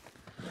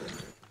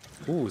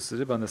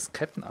 Silbernes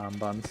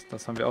Kettenarmband.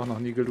 Das haben wir auch noch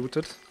nie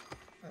gelootet.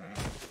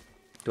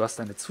 Du hast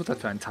eine Zutat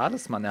für einen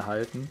Talisman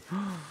erhalten.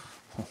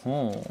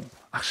 Hoho.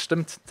 Ach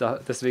stimmt,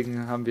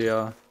 deswegen haben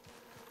wir...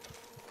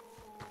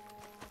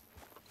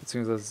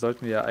 Beziehungsweise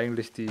sollten wir ja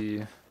eigentlich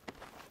die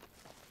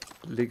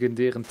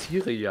legendären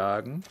Tiere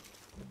jagen.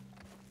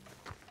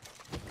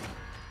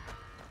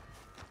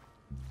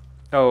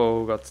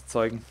 Oh Gott,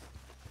 Zeugen.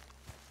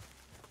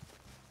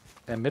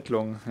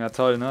 Ermittlungen. Ja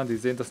toll, ne? Die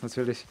sehen das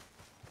natürlich...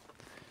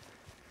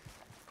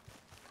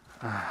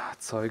 Ah,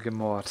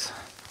 Zeugemord.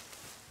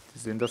 Die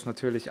sehen das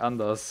natürlich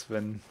anders,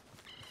 wenn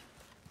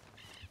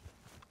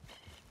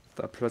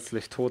da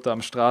plötzlich Tote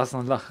am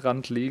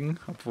Straßenrand liegen,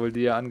 obwohl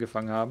die ja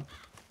angefangen haben.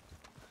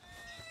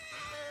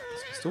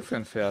 Was bist du für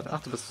ein Pferd?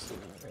 Ach, du bist...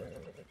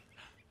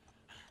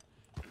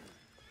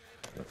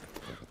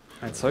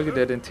 Ein Zeuge,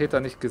 der den Täter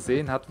nicht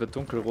gesehen hat, wird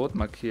dunkelrot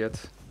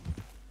markiert.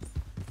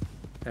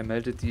 Er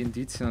meldet die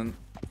Indizien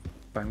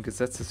beim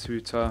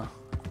Gesetzeshüter.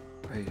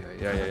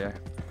 Ja.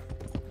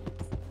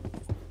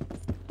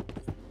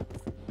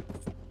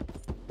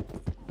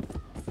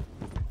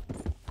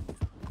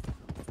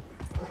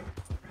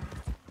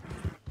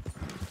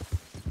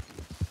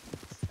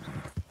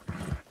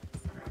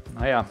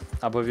 Naja,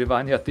 aber wir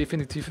waren ja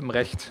definitiv im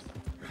Recht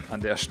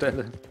an der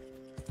Stelle.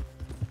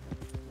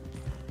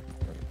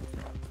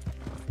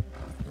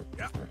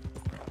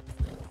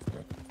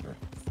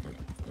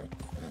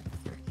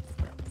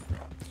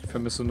 Ich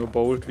vermisse nur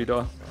Bolt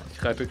wieder.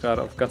 Ich reite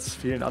gerade auf ganz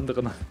vielen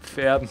anderen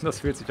Pferden. Das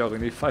fühlt sich auch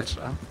irgendwie falsch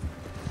an.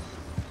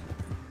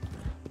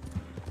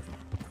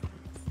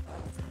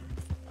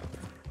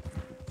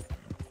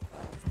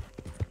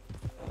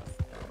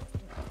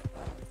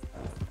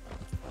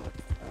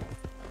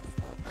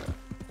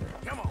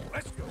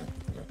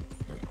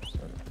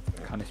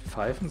 Kann ich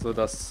pfeifen,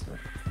 sodass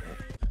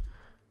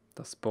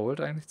das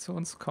Bolt eigentlich zu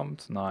uns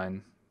kommt?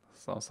 Nein,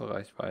 das ist außer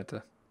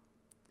Reichweite.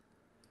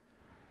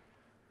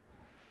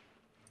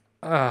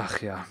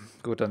 Ach ja,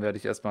 gut, dann werde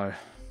ich erstmal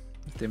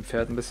mit dem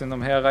Pferd ein bisschen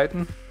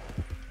umherreiten.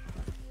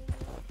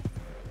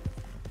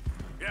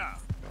 Ja.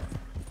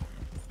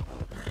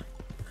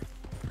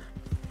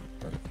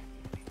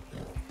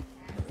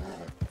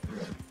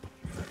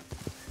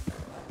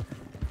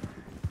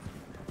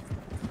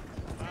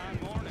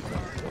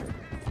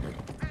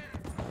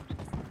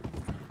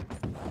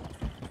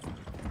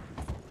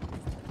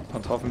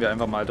 Und hoffen wir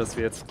einfach mal, dass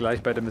wir jetzt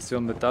gleich bei der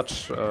Mission mit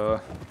Dutch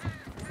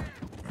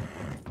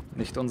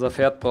nicht unser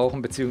Pferd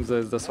brauchen,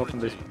 beziehungsweise dass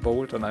hoffentlich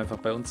Bolt dann einfach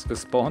bei uns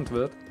gespawnt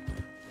wird.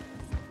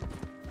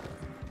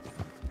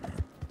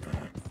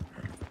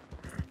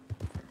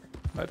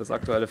 Weil das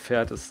aktuelle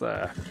Pferd ist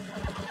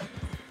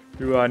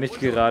Ja, nicht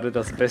gerade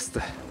das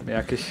Beste,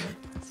 merke ich.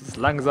 Es ist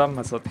langsam,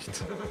 es hat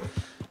nicht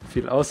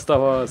viel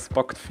Ausdauer, es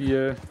bockt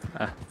viel.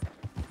 Ah.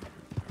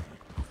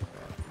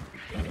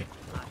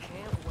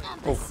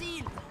 Oh.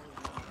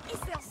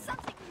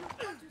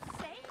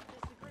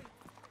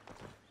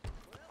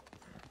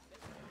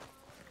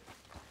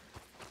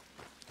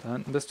 Da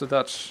hinten bist du,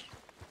 Dutch.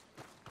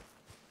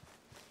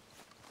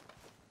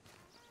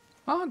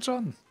 Ah,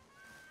 John.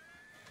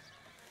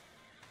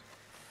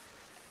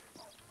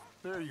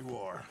 There you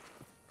are.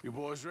 You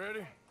boys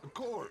ready? Of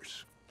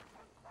course.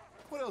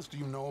 What else do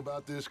you know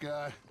about this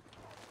guy?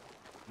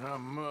 Not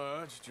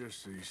much,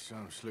 just he's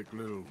some slick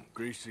little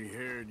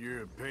greasy-haired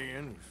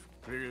European who's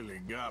clearly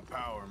got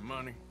power and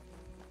money.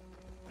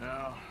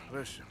 Now,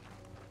 listen.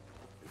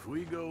 If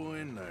we go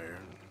in there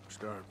and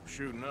start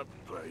shooting up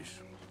the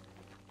place,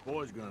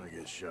 boy's gonna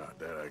get shot,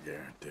 that I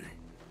guarantee.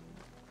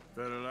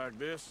 Fella like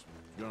this is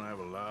gonna have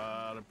a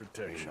lot of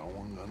protection. Ain't no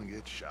one gonna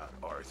get shot,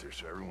 Arthur,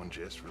 so everyone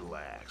just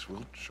relax.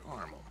 We'll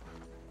charm them.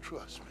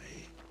 Trust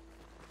me.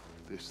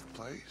 This the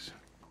place?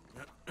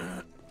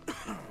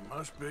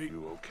 Must be.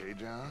 You okay,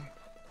 John?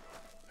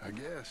 I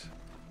guess.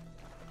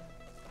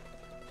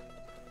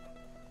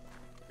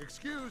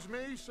 Excuse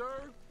me,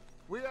 sir.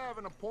 We have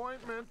an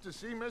appointment to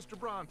see Mr.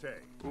 Bronte.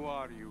 Who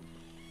are you?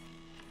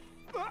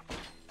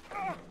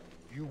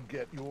 You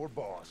get your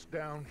boss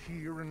down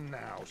here and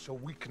now so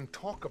we can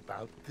talk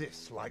about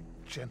this like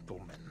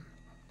gentlemen.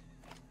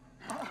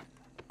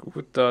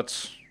 Gut,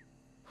 Dutch.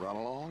 Run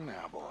along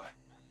now, boy.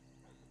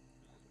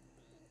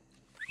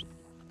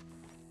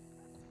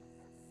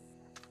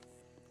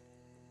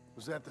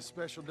 Was that the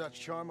special Dutch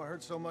charm I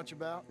heard so much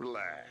about?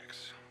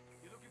 Relax.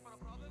 You looking for a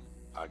problem?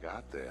 I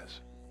got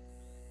this.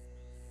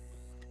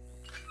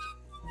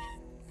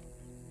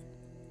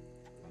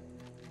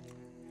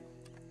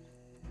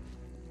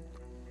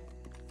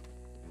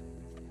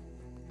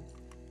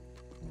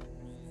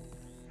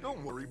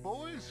 Don't worry,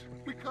 boys.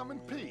 We come in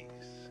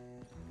peace.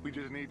 We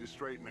just need to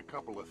straighten a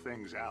couple of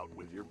things out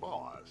with your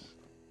boss.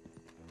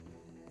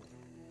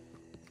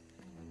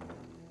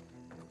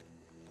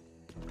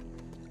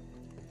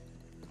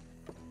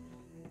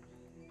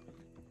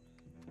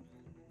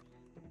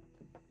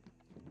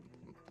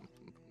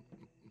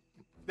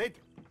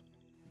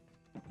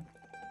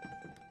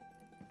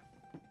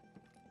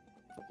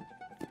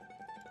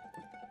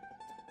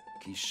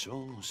 Chi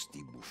sono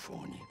sti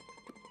buffoni?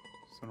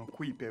 Sono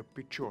qui per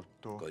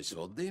Picciotto. Coi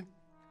soldi?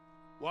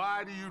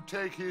 Why do you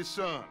take his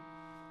son?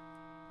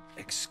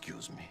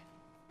 Excuse me.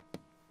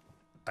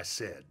 I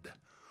said,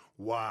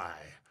 why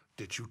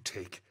did you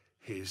take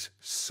his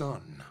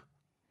son?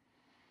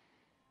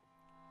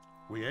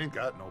 We ain't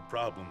got no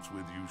problems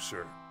with you,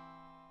 sir.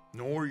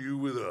 Nor you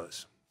with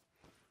us.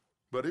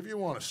 But if you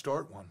want to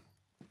start one,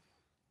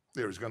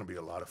 there's gonna be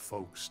a lot of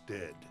folks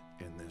dead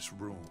in this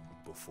room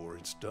before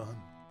it's done.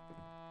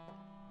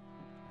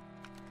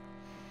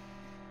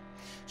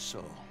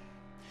 So,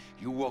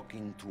 you walk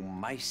into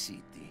my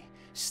city,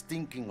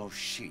 stinking of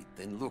shit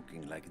and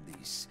looking like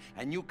this,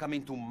 and you come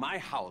into my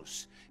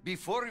house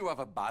before you have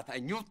a bath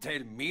and you tell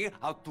me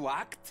how to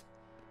act?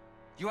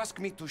 You ask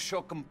me to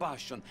show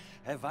compassion.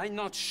 Have I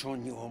not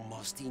shown you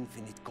almost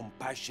infinite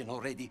compassion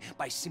already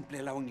by simply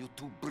allowing you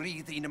to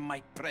breathe in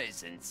my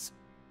presence?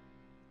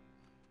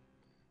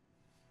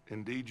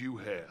 Indeed you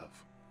have.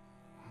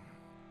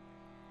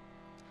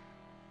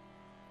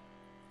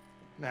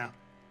 Now,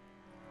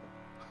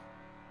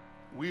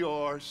 we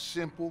are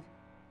simple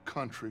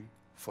country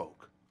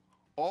folk.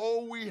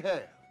 All we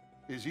have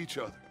is each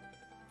other.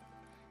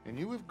 And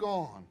you have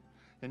gone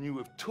and you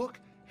have took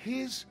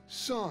his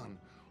son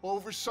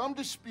over some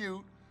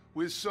dispute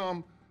with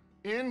some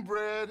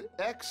inbred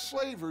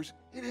ex-slavers.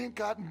 It ain't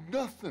got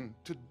nothing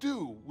to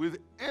do with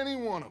any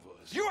one of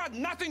us. You had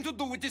nothing to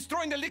do with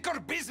destroying the liquor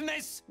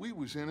business! We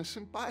was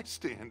innocent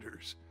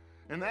bystanders.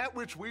 And that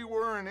which we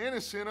weren't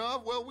innocent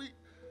of, well,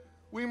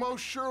 we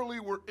most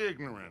surely were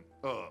ignorant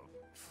of.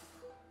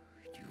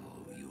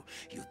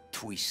 You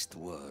twist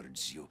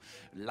words, you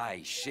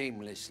lie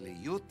shamelessly,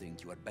 you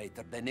think you are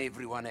better than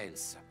everyone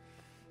else.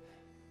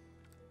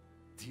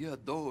 Ti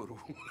adoro.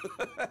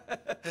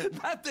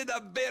 Date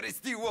davvero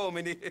sti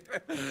uomini.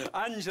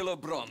 Angelo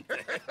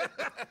Bronte.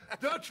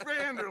 Dutch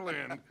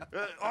Van-der-Linde.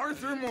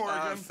 Arthur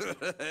Morgan.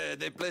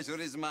 The pleasure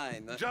is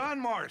mine. John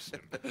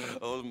Marston.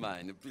 All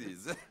mine,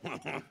 please.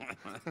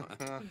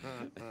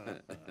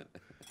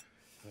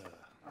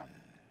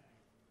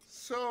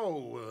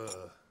 So,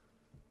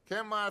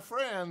 can my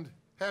friend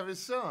have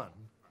his son?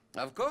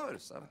 Of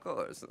course, of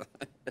course.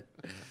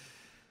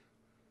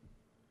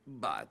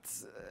 But,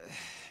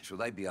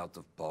 should I be out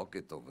of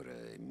pocket over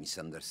a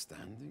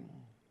misunderstanding?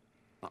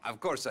 Of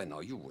course I know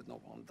you would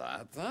not want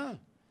that, huh?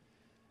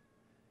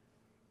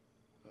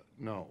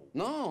 No.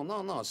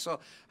 No. So,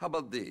 how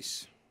about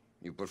this?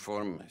 You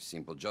perform a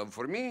simple job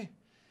for me,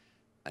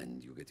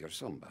 and you get your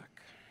son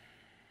back.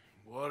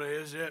 What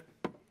is it?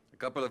 A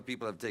couple of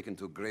people have taken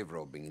to grave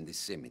robbing in this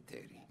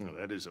cemetery. Well,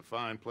 that is a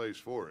fine place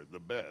for it, the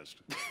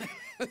best.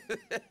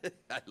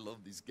 I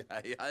love this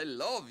guy. I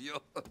love you.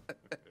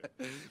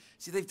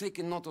 See, they've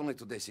taken not only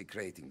to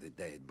desecrating the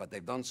dead, but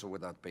they've done so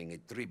without paying a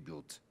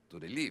tribute to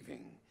the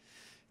living.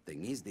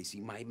 Thing is, they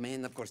see my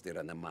men, of course they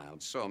run a mile,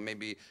 so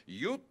maybe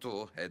you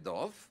two head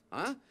off,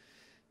 huh?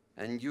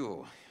 And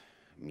you,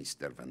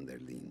 Mr.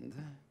 Van-der-Linde,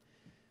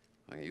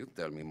 you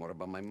tell me more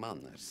about my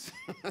manners.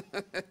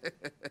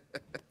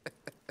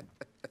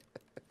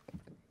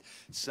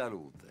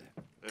 Salute.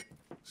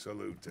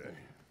 Salute.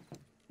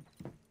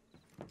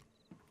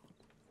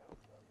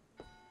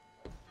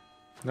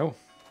 No.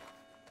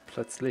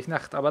 Plötzlich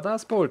Nacht, aber da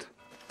ist Bolt.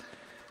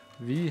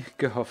 Wie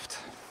gehofft.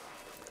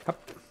 Hopp.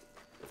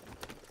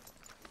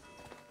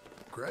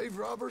 Grave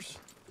robbers?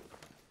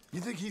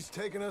 You think he's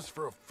taking us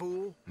for a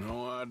fool?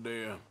 No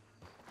idea.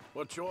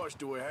 What choice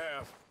do we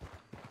have?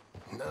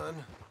 None,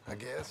 I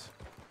guess.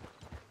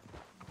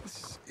 This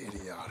is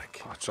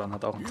idiotic. Oh, John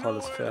hat auch ein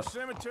tolles Pferd. You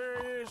know where the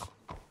cemetery is?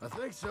 I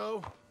think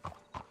so.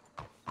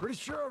 Pretty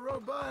sure I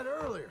rode by it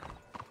earlier.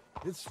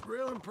 It's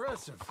real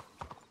impressive.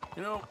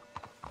 You know,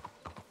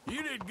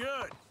 you did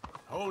good,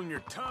 holding your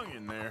tongue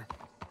in there.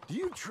 Do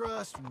you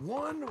trust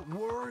one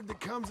word that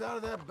comes out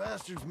of that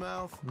bastard's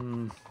mouth?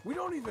 We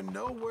don't even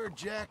know where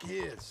Jack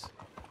is.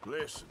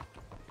 Listen,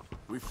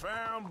 we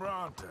found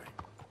Bronte.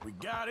 We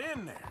got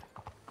in there.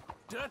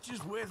 Dutch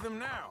is with him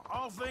now.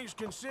 All things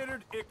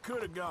considered, it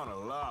could have gone a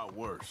lot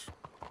worse.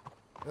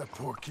 That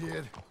poor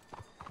kid.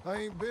 I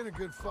ain't been a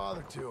good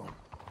father to him.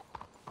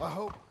 I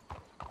hope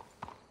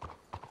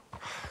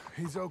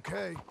he's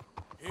okay.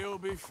 He'll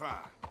be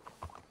fine.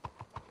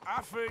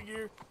 I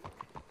figure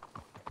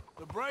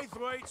the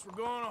Braithwaites were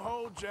going to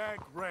hold Jack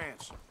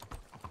ransom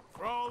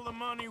for all the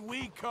money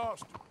we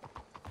cost him.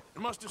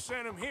 They must have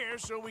sent him here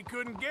so we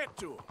couldn't get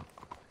to him.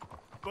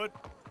 But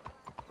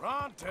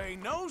Bronte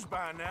knows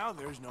by now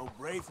there's no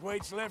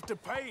Braithwaites left to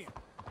pay him.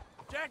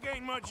 Jack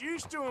ain't much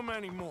use to him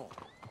anymore.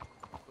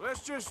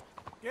 Let's just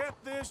get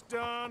this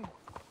done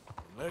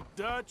and let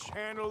Dutch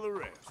handle the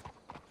rest.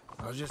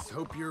 I just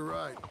hope you're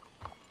right.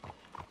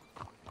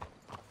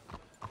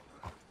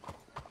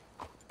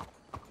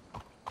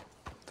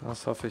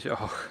 Das hoffe ich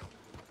auch.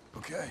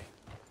 Okay,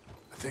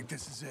 I think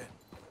this is it.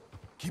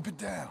 Keep it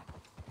down.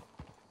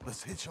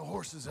 Let's hitch the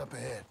horses up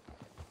ahead.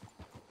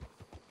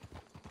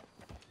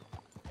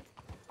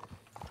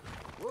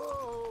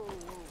 Whoa!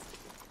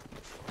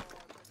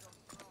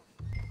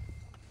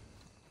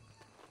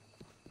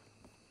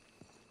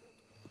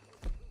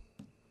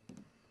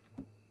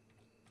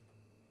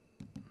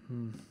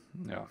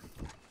 Ja.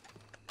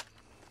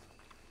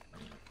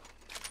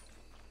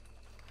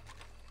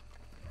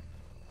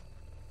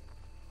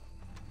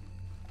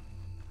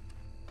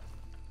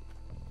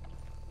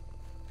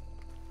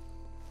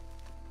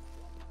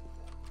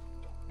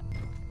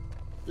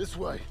 This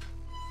way.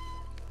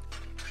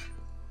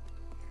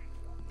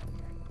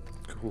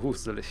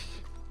 Gruselig.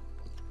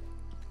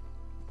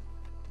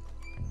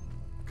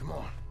 Come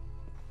on.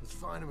 Let's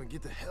find him and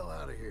get the hell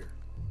out of here.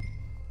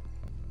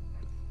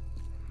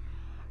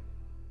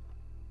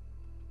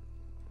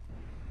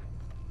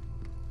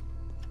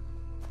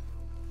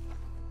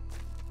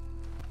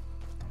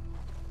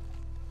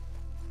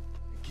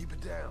 And keep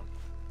it down.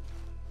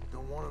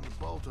 Don't want him to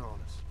bolt on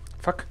us.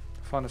 Fuck,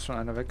 vorne ist schon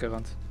einer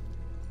weggerannt.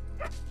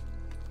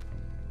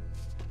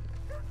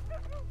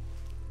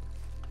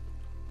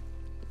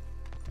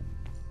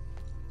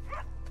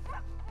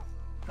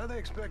 How they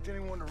expect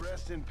anyone to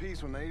rest in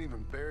peace when they ain't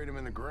even buried him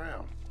in the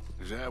ground?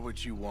 Is that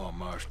what you want,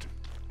 Marston?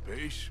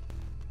 Peace?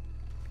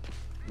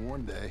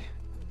 One day.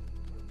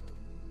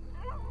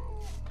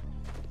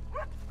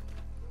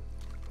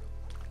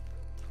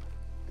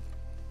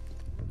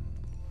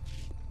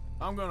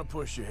 I'm gonna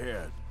push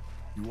ahead.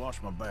 You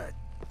watch my back.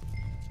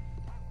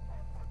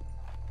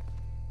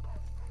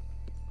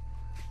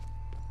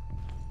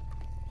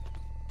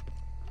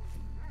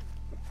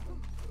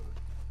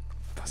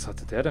 Was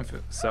hatte der denn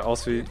für... Sah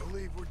aus wie...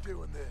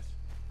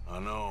 I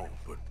know,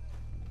 but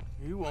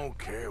you won't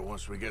care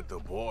once we get the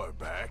boy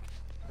back.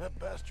 That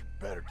bastard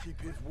better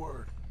keep his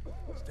word.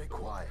 Stay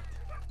quiet.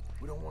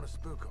 We don't want to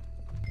spook him.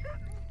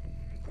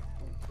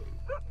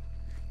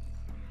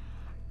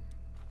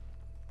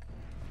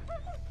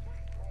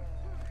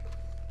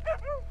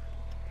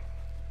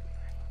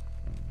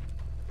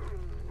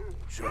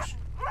 Shush.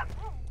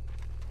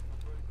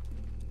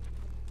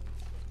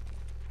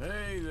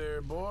 Hey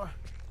there, boy.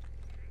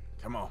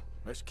 Come on,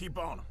 let's keep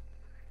on him.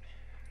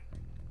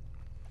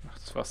 Ach,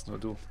 das warst nur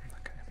du.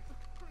 Okay.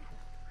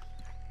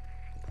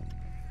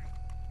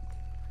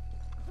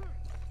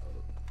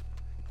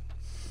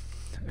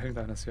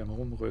 Irgendeiner ist hier am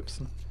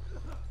Rumröpsen.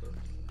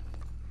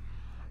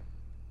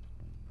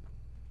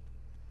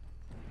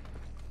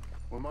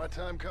 When my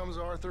time comes,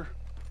 Arthur,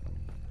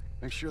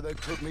 make sure they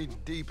put me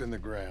deep in the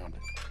ground.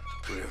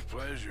 With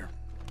pleasure.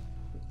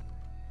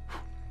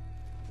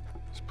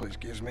 This place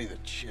gives me the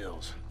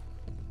chills.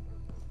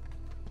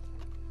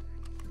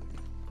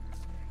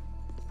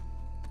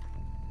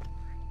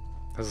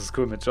 Das ist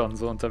cool, mit John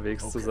so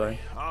unterwegs zu sein.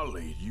 I'll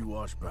lead. You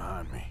watch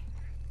behind me.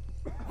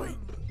 Wait.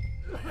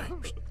 Hey,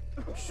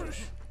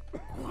 shush.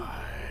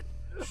 Quiet.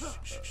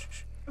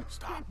 Shh.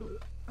 Stop.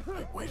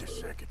 Hey, wait a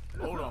second.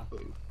 Hold on.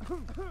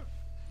 John.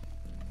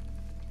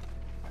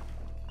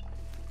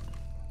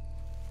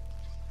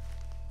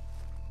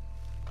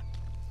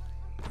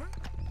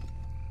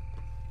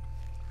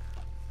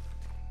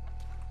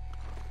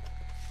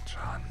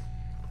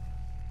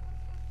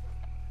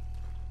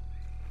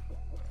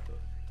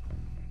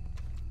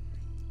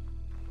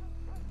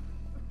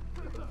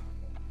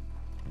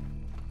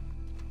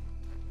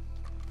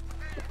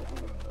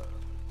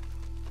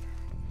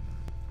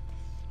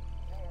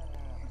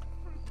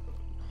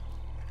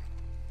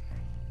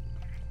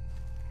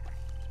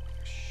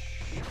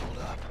 Hold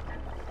up.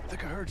 I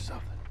think I heard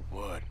something.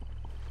 What?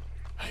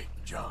 Hey,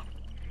 John.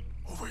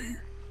 Over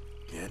here.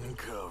 Get in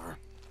cover,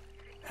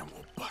 and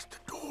we'll bust the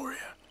door in.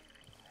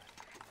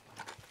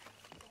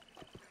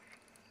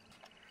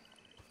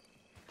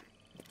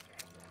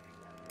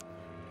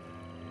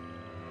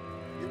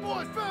 You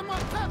boys found my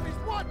puppies.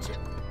 Watch it.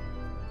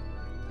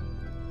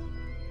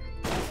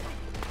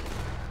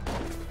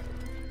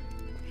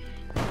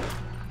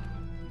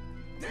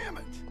 Damn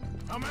it.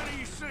 How many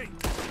you see? 3,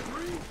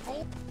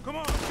 4. Come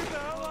on, get the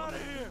hell out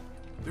of here.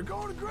 They're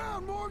going to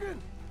ground,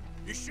 Morgan.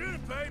 You should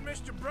have paid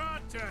Mr.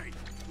 Bronte.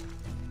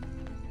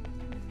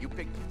 You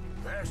picked him.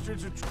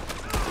 Bastards are...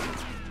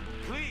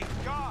 Please,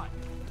 God!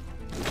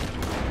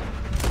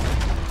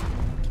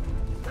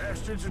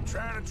 Bastards are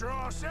trying to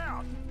draw us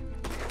out.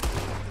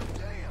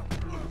 Damn.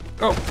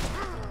 Oh.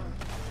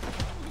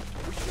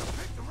 We should have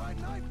picked the right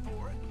night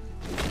for it.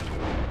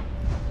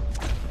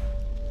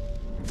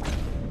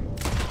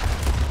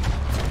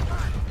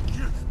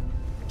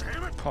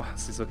 Damn it! Boah,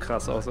 sieht so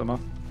krass aus immer.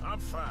 I'm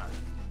fine.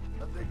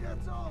 I think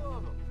that's all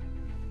of them.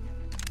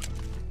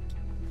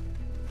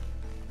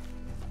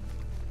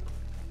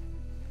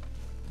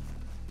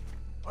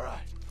 All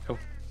right. Oh.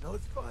 Now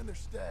let's find their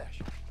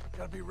stash.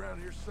 Gotta be around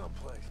here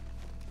someplace.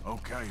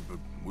 Okay, but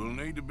we'll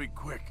need to be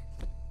quick.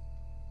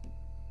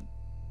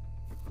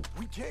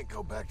 We can't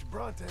go back to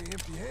Bronte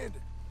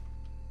empty-handed.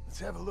 Let's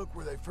have a look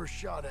where they first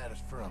shot at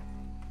us from.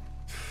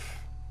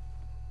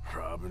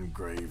 Robbing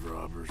grave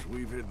robbers.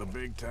 We've hit the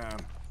big time.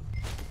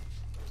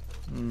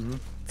 Mhm.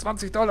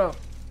 $20.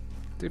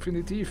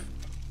 Definitiv.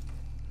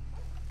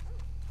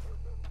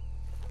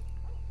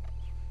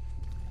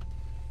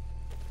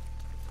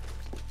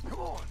 Come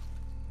on.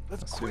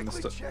 Let's Das hier quickly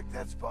müsste check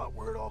that spot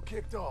where it all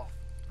kicked off.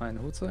 ein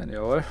Hut sein,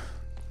 jawohl.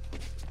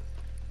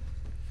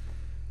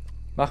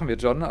 Machen wir,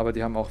 John, aber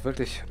die haben auch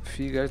wirklich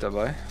viel Geld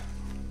dabei.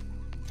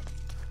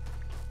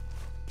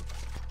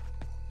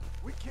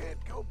 We can't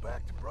go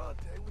back to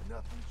Bronte with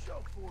nothing to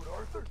show for it,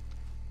 Arthur.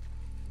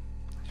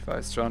 Ich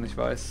weiß, John, ich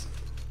weiß.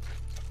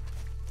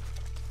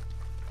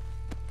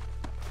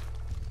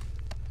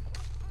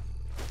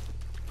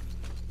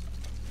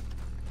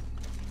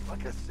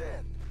 Like I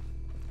said,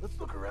 let's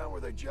look around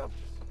where they jumped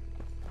us.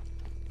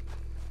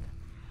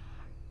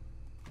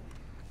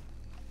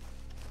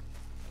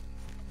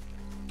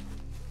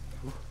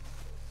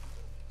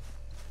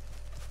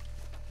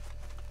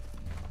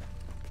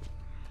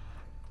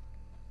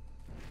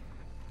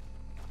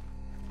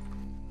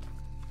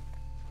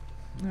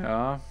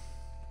 Ja.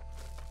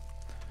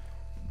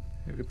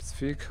 Hier gibt es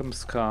viel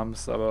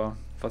Krimskrams, aber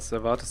was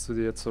erwartest du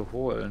dir zu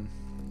holen?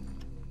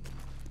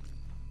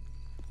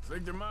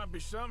 Think there might be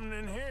something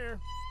in here.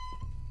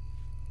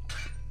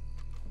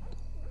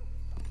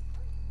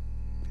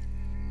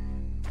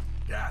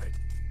 Got it.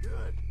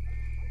 Good.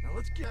 Now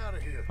let's get out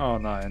of here. Oh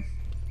nein.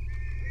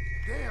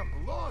 Damn, the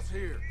law's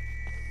here.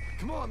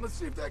 Come on, let's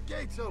see if that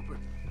gate's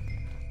open.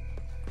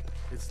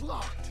 It's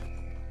locked.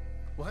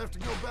 We'll have to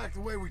go back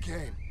the way we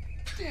came.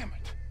 Damn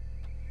it.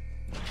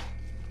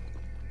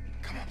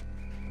 Come on.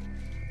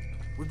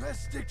 We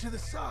best stick to the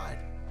side.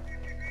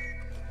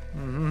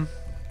 Mhm.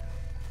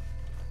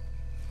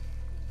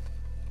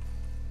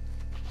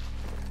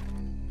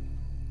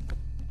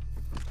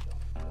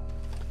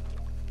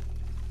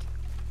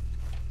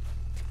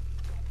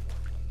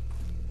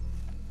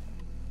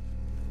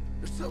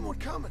 There's someone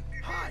coming.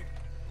 Hide.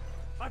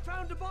 I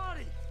found a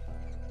body.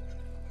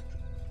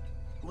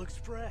 Looks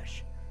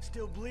fresh.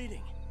 Still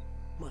bleeding.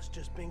 Must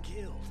just been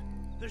killed.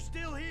 They're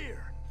still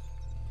here.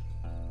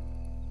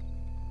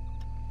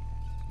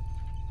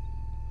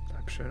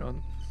 Bleib schön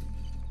unten.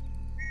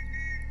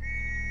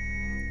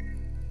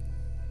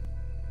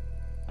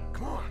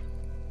 Come on.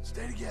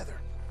 Stay together.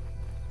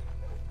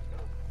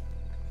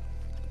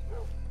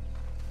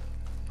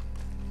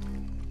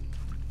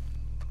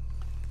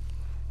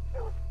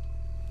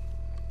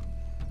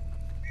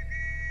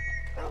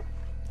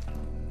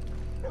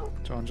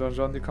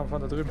 John, die kommen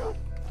von da drüben.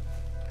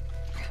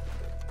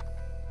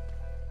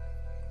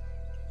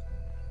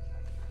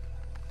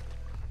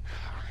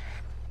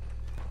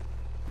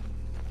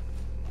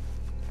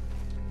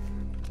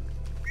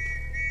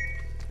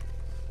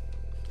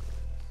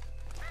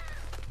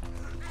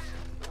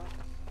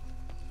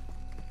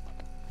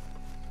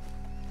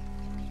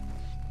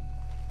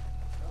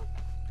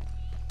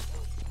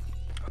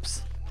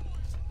 Ups.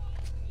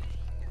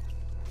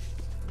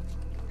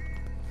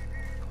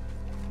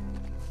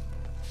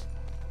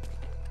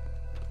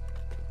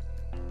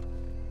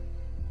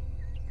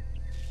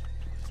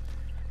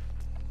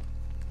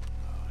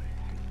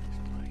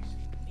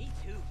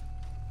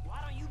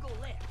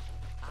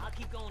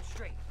 going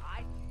straight, all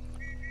right?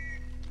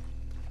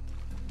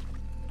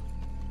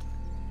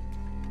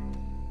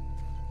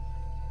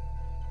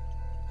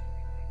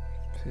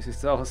 Wie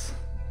sieht's aus?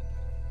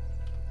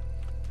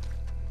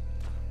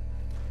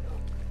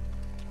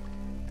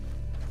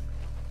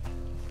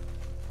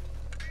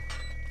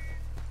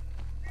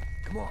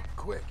 Come on,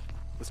 quick.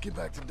 Let's get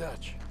back to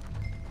Dutch.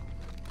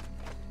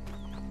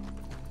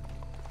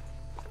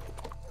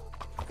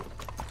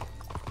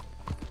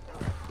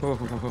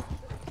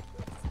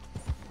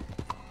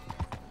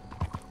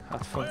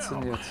 Hat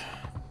funktioniert.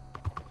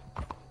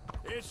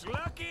 It's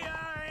lucky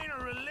I ain't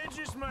a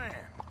religious man.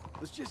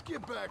 Let's just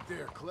get back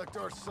there, collect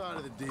our side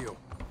of the deal.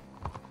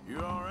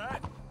 You all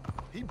right?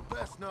 He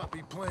best not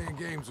be playing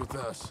games with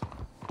us.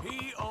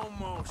 He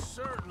almost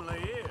certainly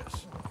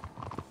is.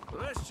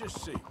 Let's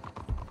just see.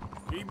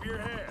 Keep your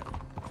head.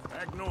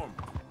 Act normal.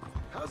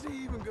 How's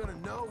he even gonna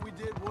know we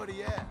did what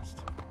he asked?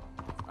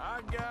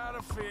 I got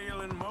a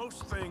feeling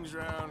most things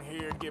around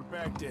here get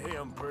back to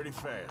him pretty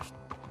fast.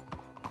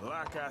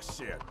 Like I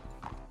said,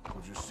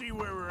 we'll just see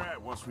where we're at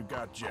once we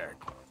got Jack.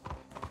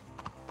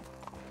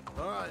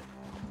 All right,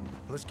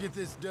 let's get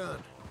this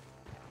done.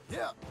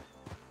 Yeah.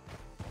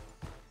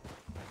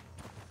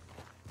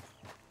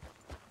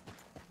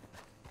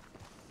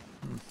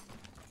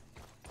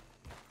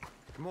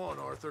 Come on,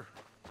 Arthur.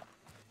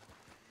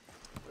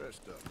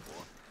 Rest up,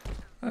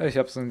 boy. Ich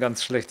habe so ein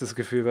ganz schlechtes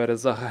Gefühl bei der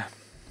Sache.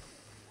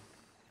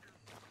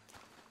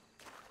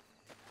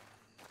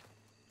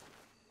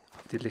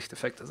 Die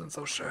Lichteffekte sind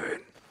so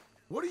schön.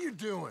 What are you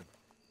doing?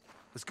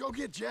 Let's go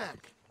get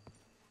Jack.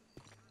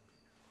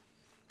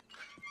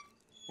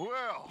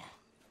 Well,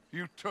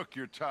 you took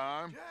your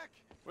time. Jack!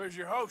 Where's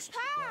your host?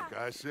 Like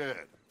I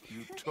said,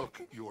 you took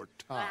your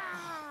time.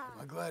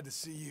 I'm glad to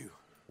see you.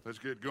 Let's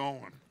get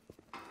going.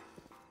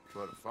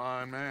 What a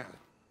fine man.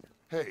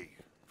 Hey,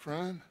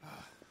 friend,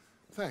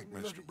 thank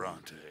Mr.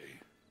 Bronte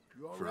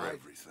for right?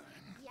 everything.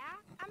 Yeah,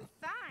 I'm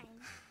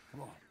fine.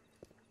 Come on.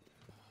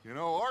 You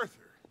know,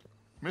 Arthur,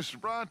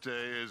 Mr. Bronte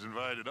has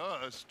invited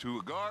us to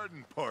a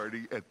garden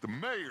party at the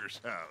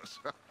mayor's house.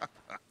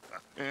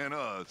 And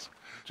us,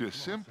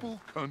 just simple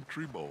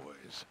country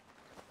boys.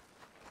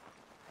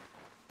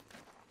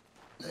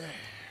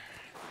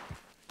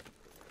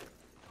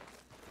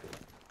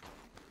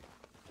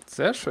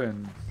 Sehr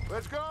schön.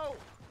 Let's go.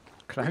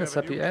 Kleines We have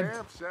a Happy new End.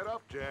 camp set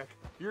up, Jack.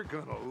 You're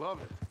gonna love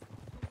it.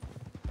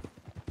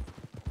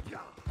 Yeah.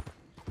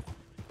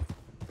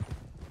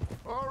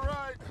 All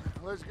right,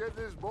 let's get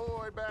this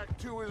boy back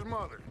to his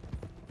mother.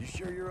 You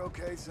sure you're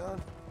okay,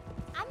 son?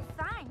 I'm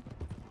fine.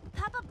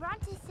 Papa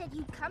Bronte said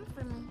you'd come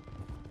for me.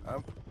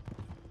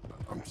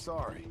 I'm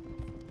sorry.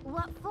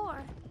 What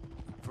for?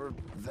 For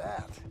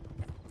that.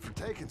 For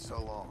taking so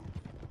long.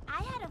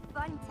 I had a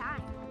fun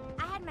time.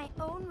 I had my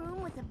own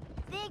room with a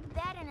big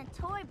bed and a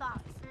toy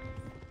box.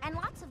 And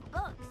lots of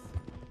books.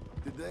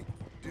 Did they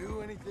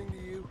do anything to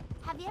you?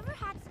 Have you ever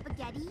had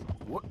spaghetti?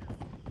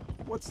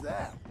 What's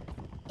that?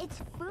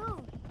 It's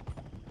food.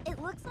 It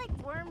looks like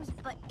worms,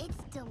 but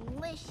it's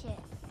delicious.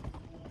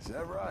 Is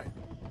that right?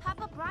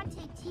 Papa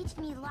Bronte teach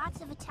me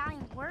lots of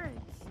Italian words.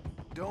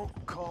 Don't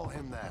call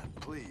him that,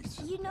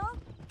 please. You know,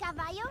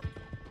 caballo?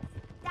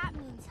 That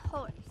means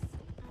horse.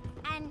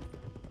 And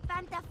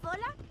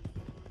pantafola?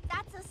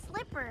 That's a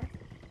slipper.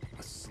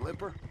 A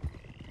slipper?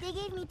 They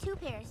gave me 2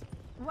 pairs.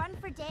 One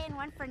for day and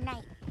one for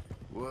night.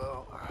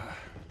 Well,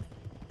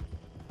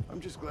 I'm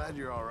just glad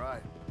you're all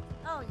right.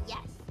 Oh,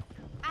 yes.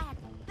 I had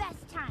the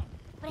best time.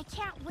 But I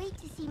can't wait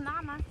to see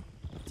Mama.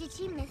 Did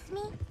she miss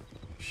me?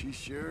 She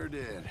sure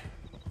did.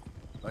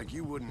 Like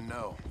you wouldn't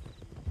know.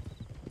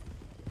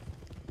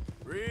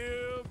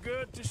 Real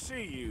good to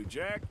see you,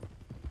 Jack.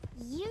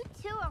 You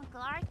too,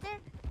 Uncle Arthur.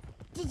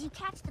 Did you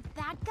catch the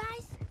bad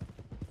guys?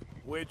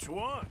 Which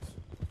ones?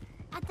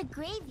 At the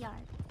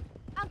graveyard.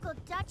 Uncle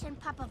Dutch and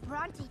Papa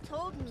Bronte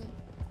told me.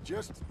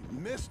 Just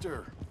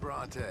Mr.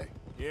 Bronte.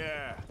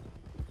 Yeah.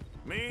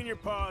 Me and your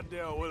pa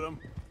dealt with them.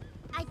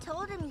 I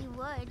told him you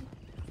would.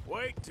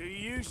 Wait till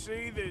you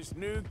see this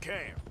new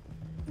camp.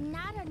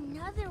 Not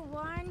another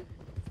one.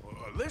 Well,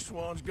 this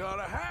one's got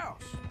a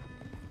house.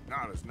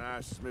 Not as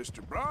nice as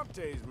Mr.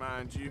 Bronte's,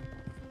 mind you.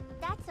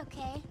 That's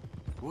okay.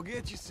 We'll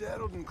get you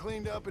settled and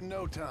cleaned up in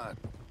no time.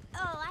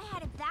 Oh, I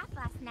had a bath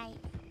last night.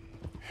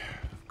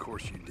 Of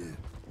course you did.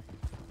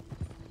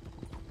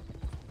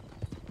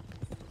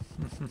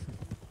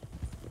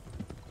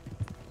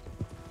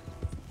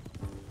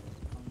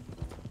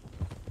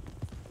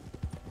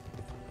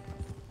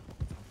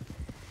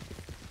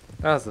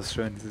 Das ist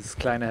schön, dieses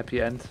kleine Happy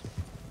End.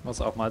 Muss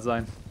auch mal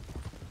sein.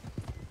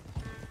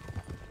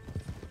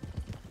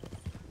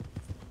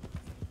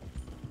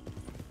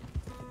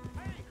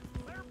 Hey,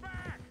 they're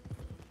back!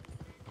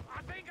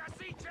 I think I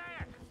see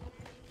Jack!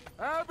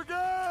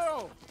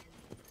 Abigail!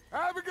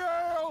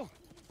 Abigail!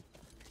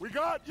 We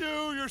got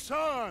you, your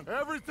son,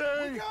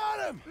 everything. We got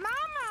him!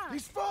 Mama!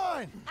 He's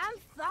fine! I'm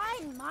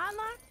fine,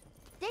 Mama.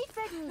 They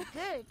fed me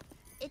good.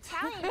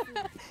 Italian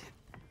food.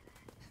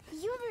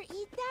 You ever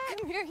eat that?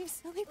 Come here, you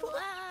silly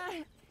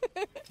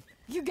boy.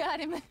 You got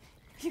him.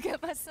 You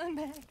got my son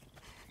back.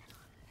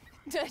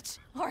 Dutch,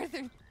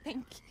 Arthur,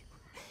 thank you.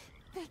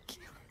 Thank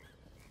you.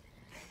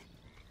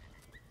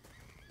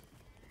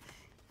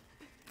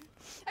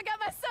 I got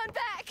my son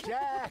back!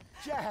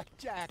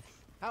 Jack.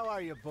 How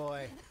are you,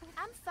 boy?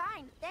 I'm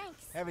fine,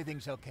 thanks.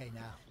 Everything's okay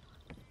now.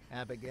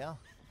 Abigail?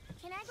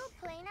 Can I go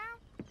play now?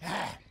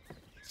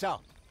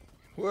 So?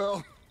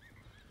 Well,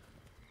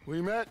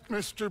 we met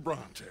Mr.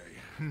 Bronte.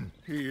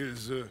 He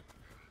is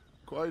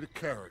quite a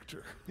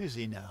character. Is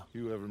he now?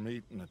 You ever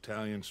meet an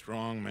Italian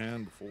strong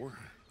man before?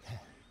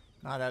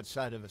 Not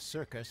outside of a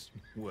circus.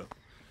 Well,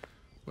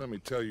 let me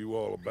tell you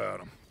all about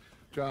him.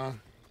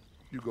 John,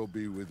 you go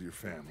be with your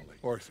family.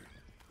 Arthur,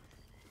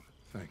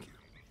 thank you.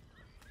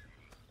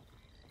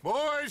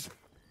 Boys,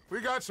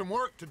 we got some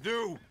work to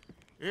do.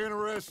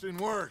 Interesting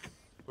work.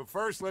 But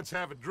first, let's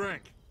have a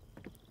drink.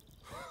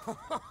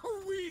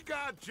 We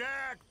got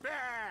Jack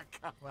back!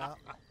 Well,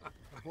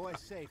 the boy's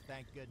safe,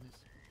 thank goodness.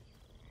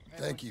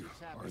 Thank you,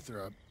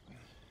 Arthur.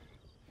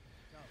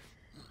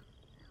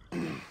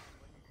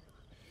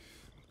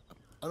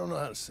 I don't know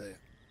how to say it.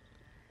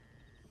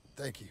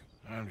 Thank you.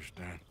 I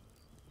understand.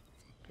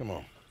 Come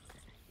on.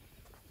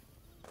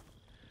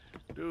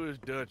 Do as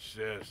Dutch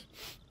says.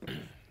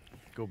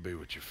 Go be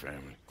with your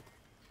family.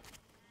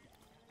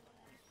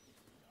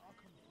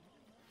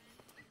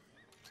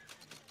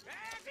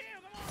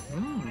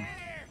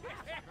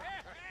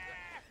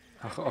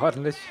 Ach,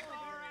 ordentlich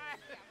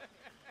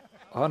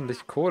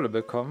Kohle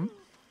bekommen.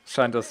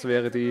 Scheint, das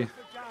wäre die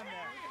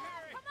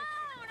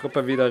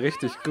Gruppe wieder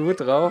richtig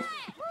gut drauf.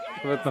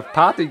 Wird noch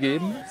Party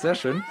geben. Sehr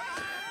schön.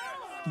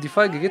 Die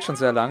Folge geht schon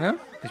sehr lange.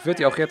 Ich würde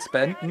die auch jetzt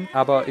beenden,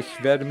 aber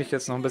ich werde mich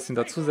jetzt noch ein bisschen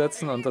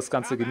dazusetzen und das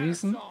Ganze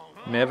genießen.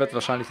 Mehr wird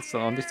wahrscheinlich jetzt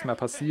noch nichts mehr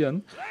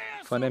passieren.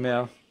 Von dem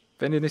her,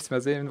 wenn ihr nichts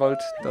mehr sehen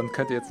wollt, dann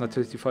könnt ihr jetzt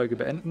natürlich die Folge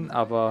beenden,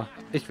 aber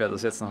ich werde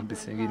es jetzt noch ein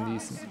bisschen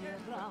genießen.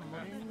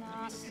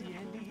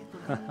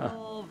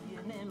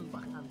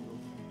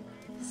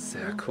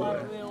 Sehr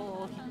cool.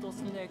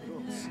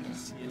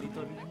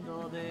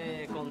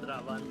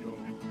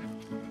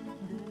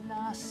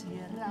 La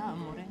sierra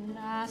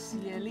morena,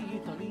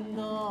 cielito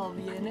lindo,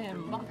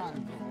 vienen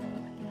bajando.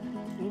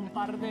 Un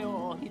par de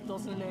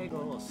ojitos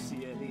negros,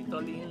 cielito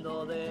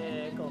lindo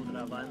de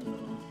contrabando.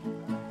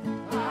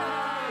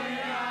 Ay,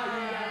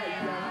 ay, ay,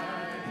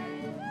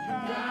 ay,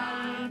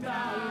 canta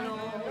y no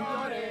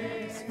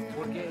llores,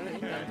 porque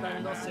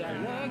cantando se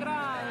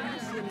alegra,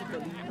 cielito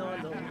lindo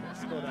los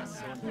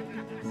corazones.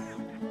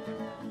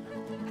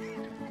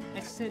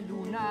 Ese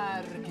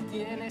lunar que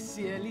tiene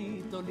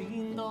cielito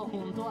lindo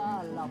junto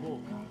a la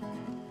boca,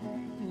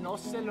 no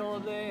se lo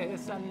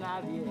des a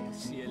nadie,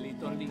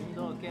 cielito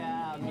lindo que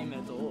a mí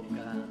me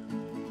toca.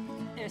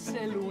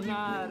 Ese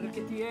lunar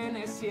que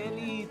tiene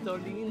cielito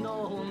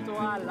lindo junto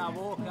a la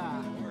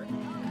boca,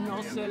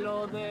 no se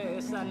lo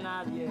des a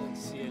nadie,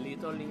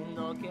 cielito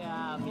lindo que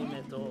a mí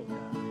me toca.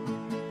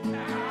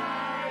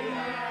 Ay,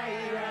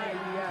 ay, ay,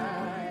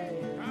 ay,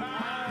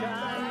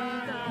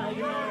 canta y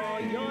no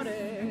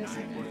llores,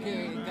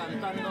 porque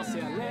cantando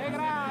se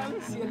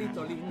alegran,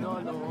 cielito lindo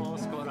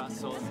los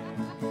corazones.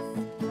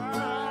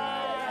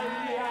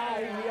 Ay,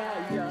 ay,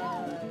 ay,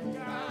 ay,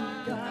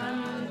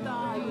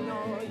 canta y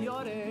no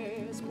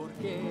llores,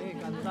 porque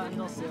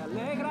cantando se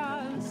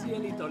alegran,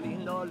 cielito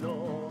lindo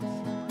los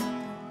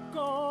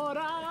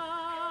corazones.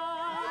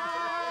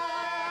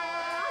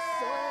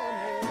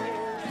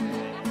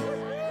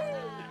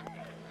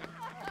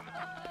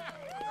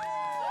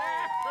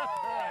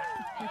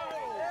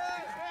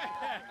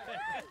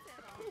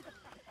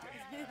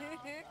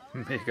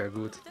 Mega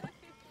gut.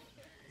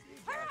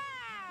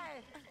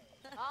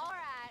 All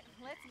right,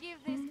 let's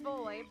give this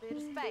boy a bit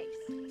of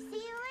space.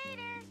 See you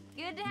later.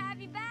 Good to have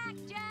you back,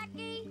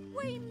 Jackie.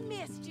 We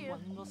missed you.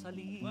 Cuando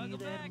salí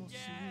de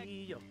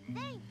Hermosillo,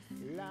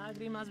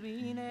 lágrimas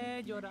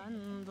vine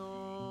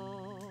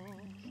llorando,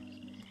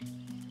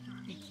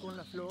 y con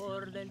la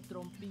flor del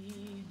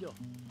trompillo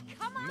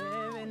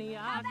me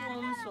venía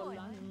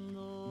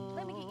consolando.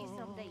 Let me get you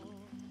some to eat.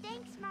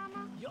 Thanks,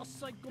 Mama. Yo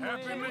soy como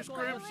Happy, el Miss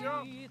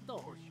Grimshaw?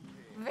 corazoncito.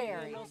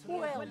 Very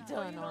well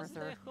done,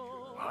 Arthur.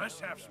 Well, let's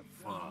have some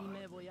fun.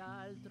 Me voy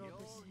al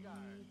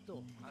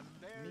trotecito,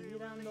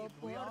 mirando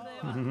por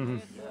debajo.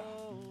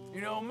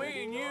 You know,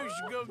 me and you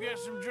should go get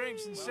some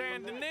drinks in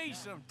Saint Denis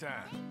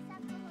sometime.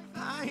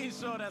 I ain't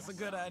sure that's a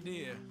good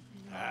idea.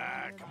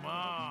 Ah, come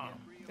on.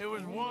 It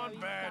was one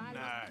bad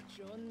night.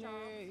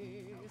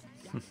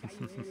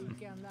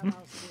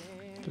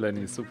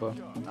 Lenny ist super.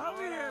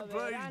 Javier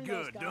plays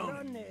good,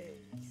 don't he?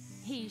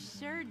 He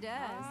sure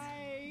does.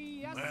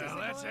 Well,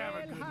 let's have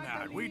a good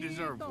night. We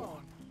deserve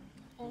one.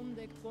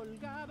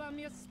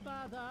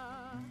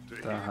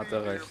 Da hat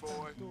recht.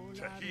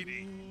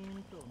 Tahiti.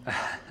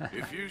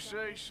 If you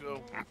say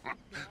so.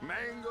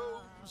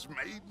 Mangoes,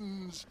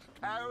 maidens,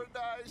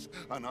 paradise,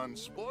 an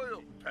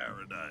unspoiled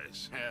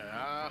paradise. Yeah,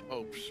 I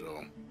hope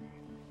so.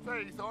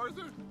 Faith,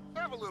 Arthur,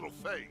 have a little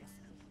faith.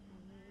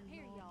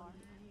 Here you are.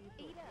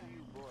 Eat up.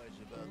 You boys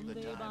about the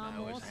time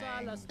I was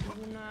hanged. Thanks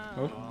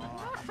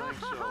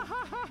so.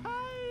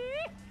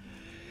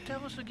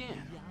 Tell us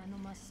again. Ya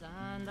nomás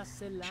anda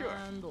Sure.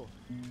 celando,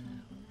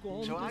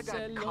 So I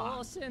got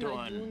caught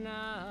doing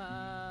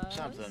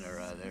something or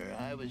other.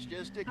 I was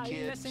just a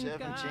kid,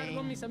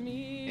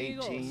 17,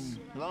 18,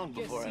 long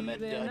before I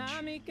met Dutch.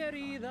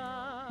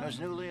 I was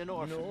newly an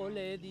orphan.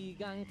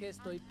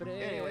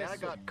 Anyway, I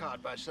got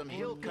caught by some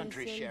hill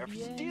country sheriff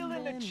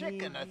stealing a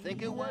chicken, I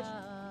think it was.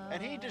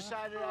 And he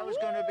decided I was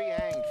going to be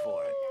hanged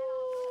for it.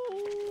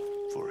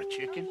 For a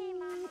chicken?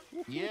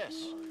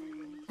 Yes.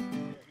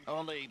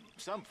 Only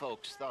some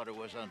folks thought it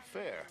was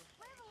unfair.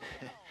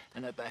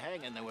 And at the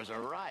hanging, there was a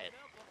riot.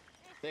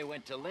 They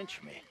went to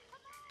lynch me.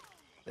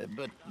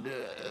 But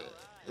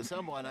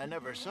someone I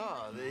never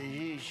saw,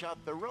 he shot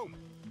the rope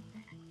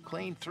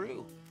clean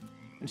through.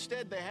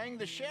 Instead, they hanged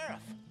the sheriff.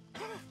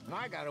 And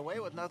I got away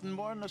with nothing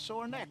more than a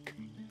sore neck.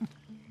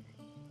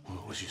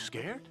 Was you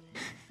scared?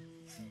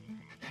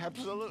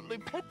 Absolutely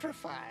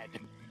petrified.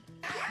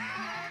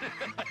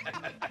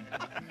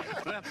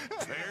 Well,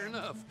 fair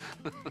enough.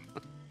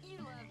 You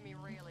love me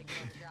really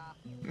good, Jock.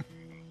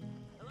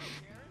 Hello,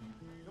 Karen.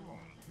 Come on.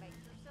 Make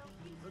yourself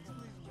easy. Let's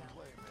leave the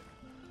play a minute.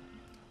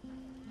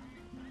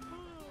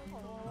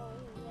 Oh,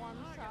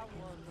 once I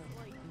was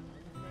asleep,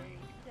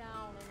 laid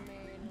down in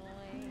Main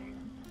Lane.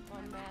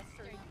 My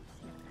master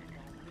used to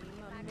call me.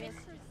 My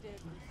mistress did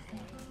the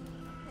same.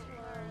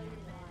 Slowly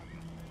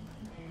winding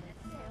and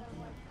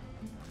sailing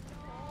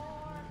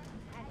door.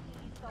 And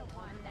he's the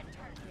one that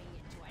turned me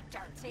into a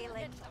dirty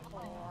little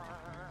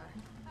whore.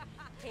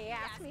 He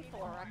asked me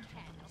for a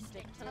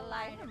candlestick to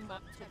light him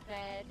up to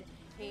bed.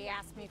 He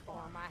asked me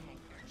for my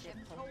handkerchief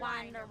to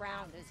wind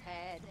around his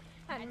head.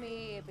 And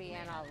me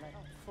being a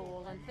little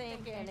fool and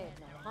thinking it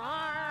no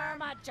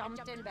harm, I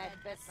jumped in bed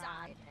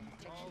beside him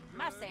to keep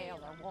my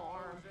sailor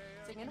warm,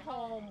 singing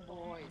home,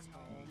 boys,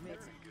 home,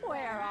 it's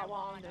where I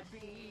want to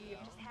be.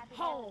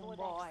 Home,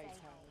 boys,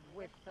 home,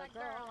 with the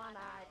girl on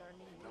either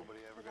knee.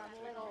 Nobody ever With got a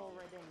taken. little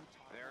ribbon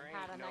top, There ain't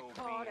hat and a no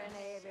coat being and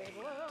navy safe.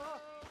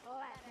 blue.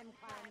 Let him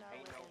climb the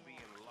Ain't no ribbon.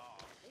 being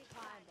lost. He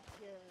climbed the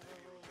hill.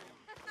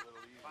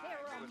 Fine, He it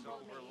was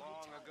rumbled over me, he long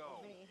tackled ago.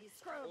 me, he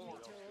screwed me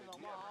to the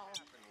wall.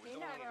 He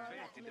never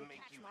let me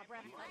catch my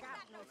breath, I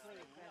got no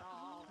sleep at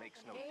all. Makes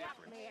no He up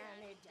difference. me and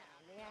he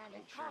down me and he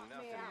Ain't sure caught me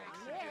nothing out.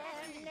 makes a Yeah,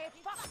 difference. and they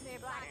fucked me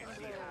black and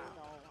blue.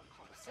 Though, of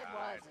course, it was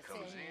Tide a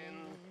comes sin. in,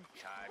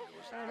 tide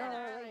goes And out.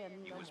 early in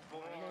You the was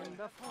born, morning,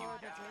 before you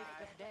the break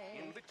died. of day,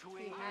 In he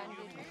between, handed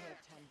you me a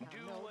 10-pound do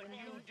note what and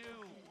you he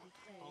do.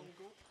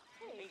 Uncle,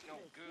 Ain't no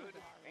good,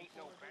 ain't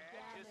no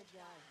bad,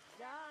 just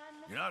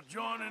You're not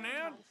joining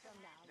in?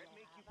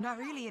 Not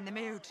really in the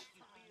mood.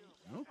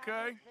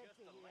 Okay.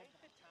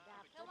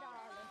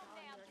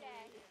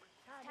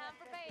 Time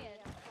for bed.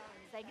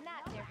 Say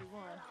goodnight to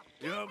everyone.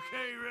 You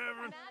okay,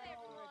 Reverend?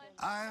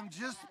 I am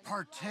just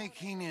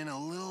partaking in a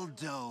little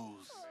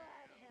doze.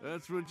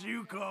 That's what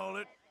you call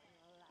it.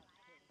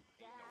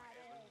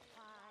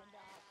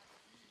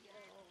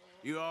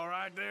 You all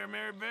right there,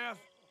 Mary Beth?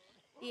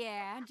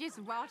 Yeah, just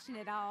watching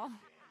it all.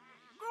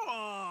 Go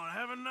on,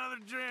 have another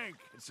drink.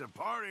 It's a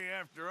party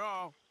after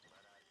all.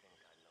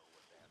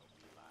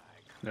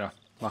 Ja,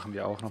 machen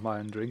wir auch nochmal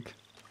einen Drink.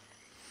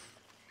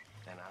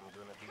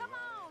 Come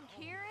on,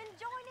 Kieran,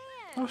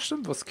 join in. Oh,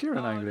 stimmt, wo ist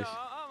Kieran eigentlich? No,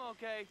 I'm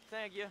okay,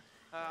 thank you.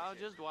 I'll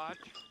just watch.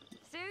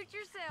 Suit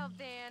yourself,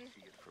 then.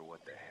 see it for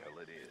what the hell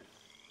it is.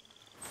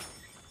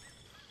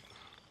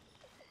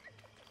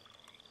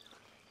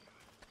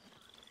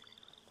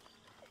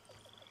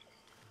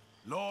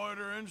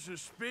 Loitering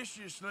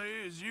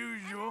suspiciously as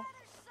usual.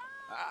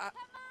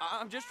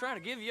 I'm just trying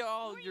to give you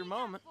all your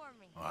moment.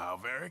 Wow,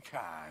 very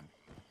kind.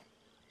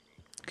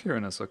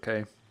 Kieran is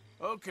okay.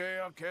 Okay,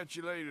 I'll catch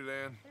you later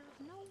then.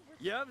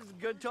 Yep, it's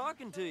good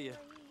talking to you.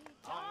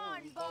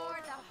 On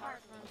board the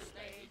Heartland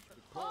stage,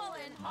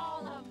 pulling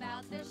all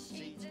about the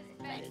sheets.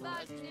 Big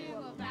bucks knew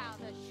about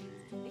the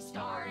shoes. They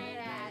started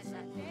as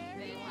a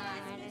big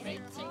line in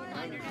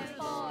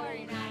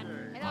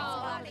 1849. In all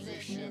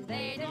opposition,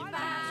 they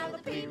defied. The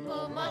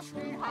people must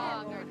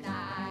hog or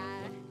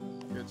die.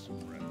 Get some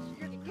rest.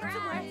 Get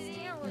some rest.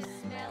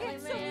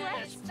 Get some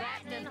rest.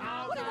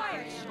 What am I,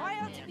 a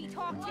child to be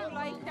talking to you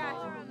like that?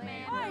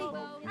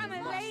 I'm a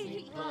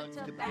lady. A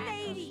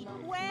lady.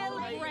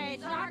 Well-bred,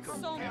 not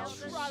some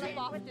trollop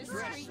off the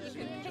street you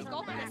can pick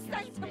up in a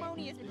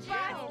sanctimonious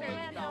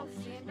bastard. I'm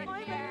a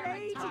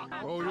lady.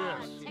 Oh,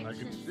 yes, I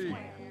can see.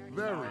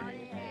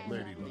 Very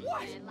ladylike.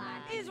 What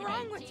is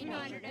wrong with me?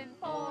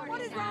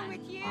 What is wrong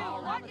with you?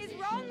 What is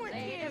wrong with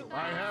you?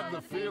 I have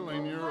the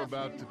feeling you're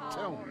about to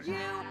tell me. You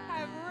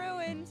have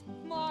ruined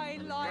my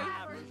life.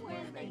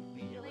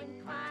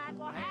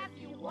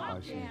 I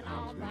see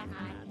how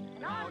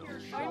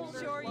I'm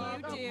sure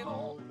you do.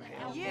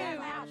 You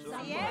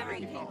see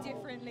everything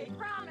differently.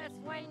 Promise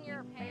when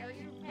you're pale,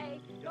 you pay.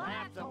 You'll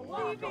have to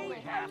Leave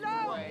me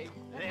alone.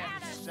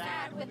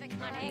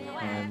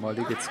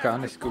 Molly geht's gar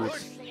nicht gut.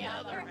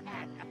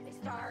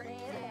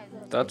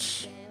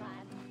 Dutch.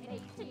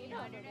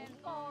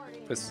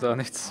 Willst du da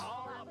nichts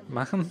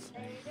machen?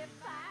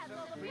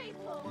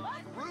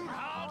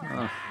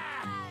 Ah.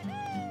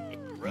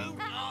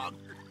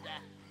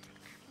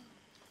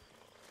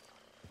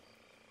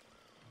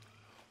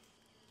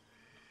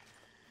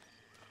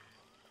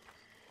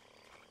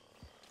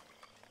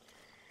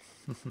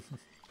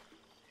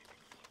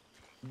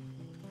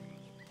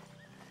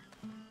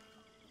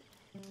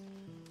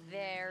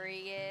 There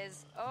he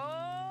is,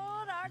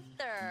 old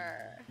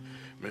Arthur.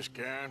 Miss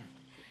Karen?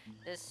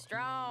 The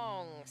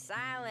strong,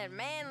 silent,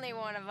 manly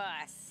one of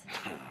us.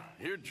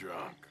 You're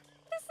drunk.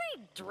 This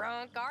ain't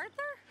drunk,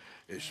 Arthur.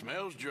 It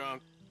smells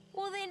drunk.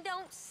 Well, then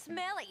don't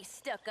smell it, you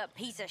stuck-up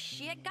piece of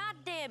shit.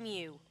 Goddamn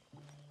you.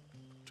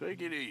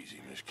 Take it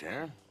easy, Miss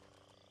Karen.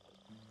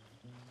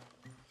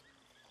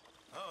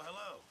 Oh,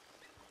 hello.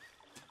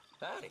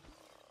 Howdy.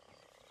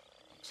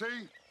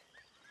 See?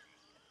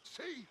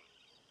 See?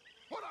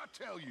 What'd I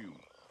tell you?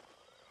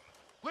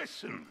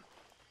 Listen.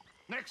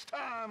 Next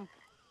time,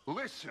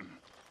 listen.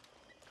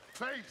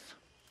 Faith.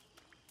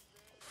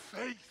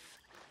 Faith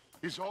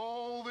is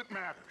all that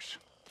matters.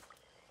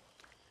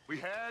 We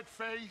had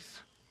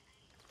faith,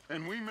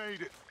 and we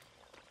made it.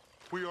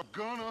 We are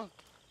gonna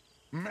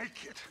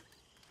make it.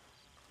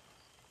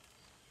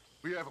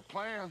 We have a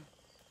plan,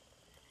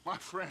 my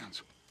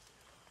friends,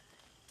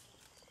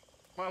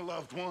 my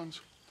loved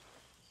ones.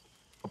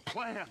 A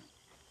plan.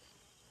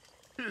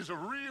 It is a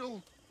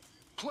real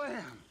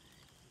plan.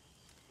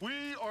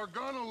 We are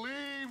gonna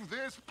leave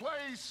this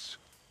place,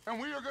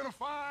 and we are gonna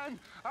find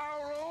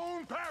our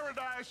own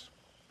paradise,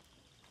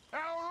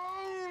 our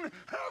own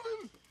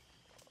heaven.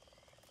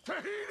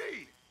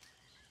 Tahiti,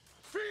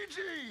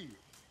 Fiji,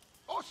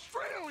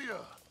 Australia,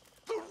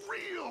 the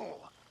real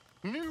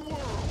new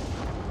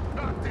world.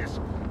 Not this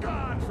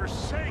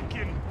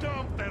God-forsaken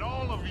dump that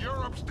all of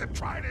Europe's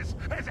detritus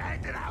has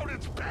acted out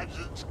its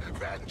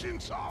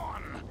vengeance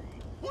on.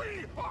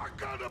 We are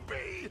gonna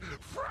be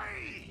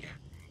free.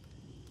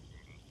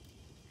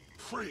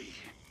 Free.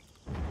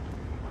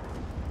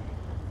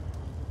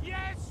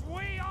 Yes,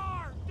 we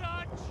are,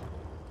 Dutch!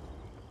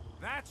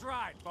 That's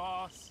right,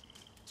 boss.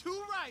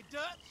 Too right,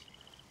 Dutch.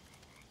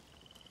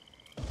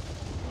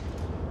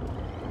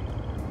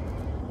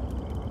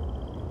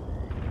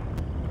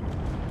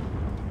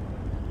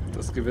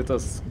 Das Gewitter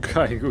ist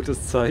kein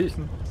gutes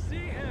Zeichen.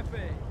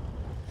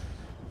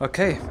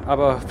 Okay,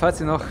 aber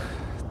falls ihr noch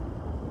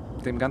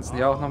dem ganzen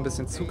Jahr auch noch ein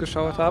bisschen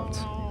zugeschaut habt,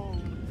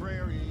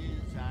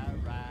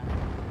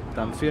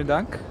 dann vielen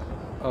Dank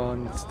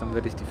und dann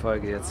werde ich die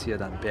Folge jetzt hier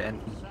dann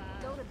beenden.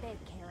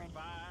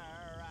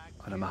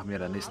 Und dann machen wir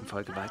in der nächsten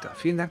Folge weiter.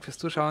 Vielen Dank fürs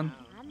Zuschauen.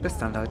 Bis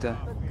dann, Leute.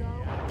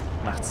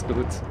 Macht's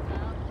gut.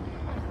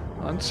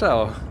 Und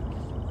ciao.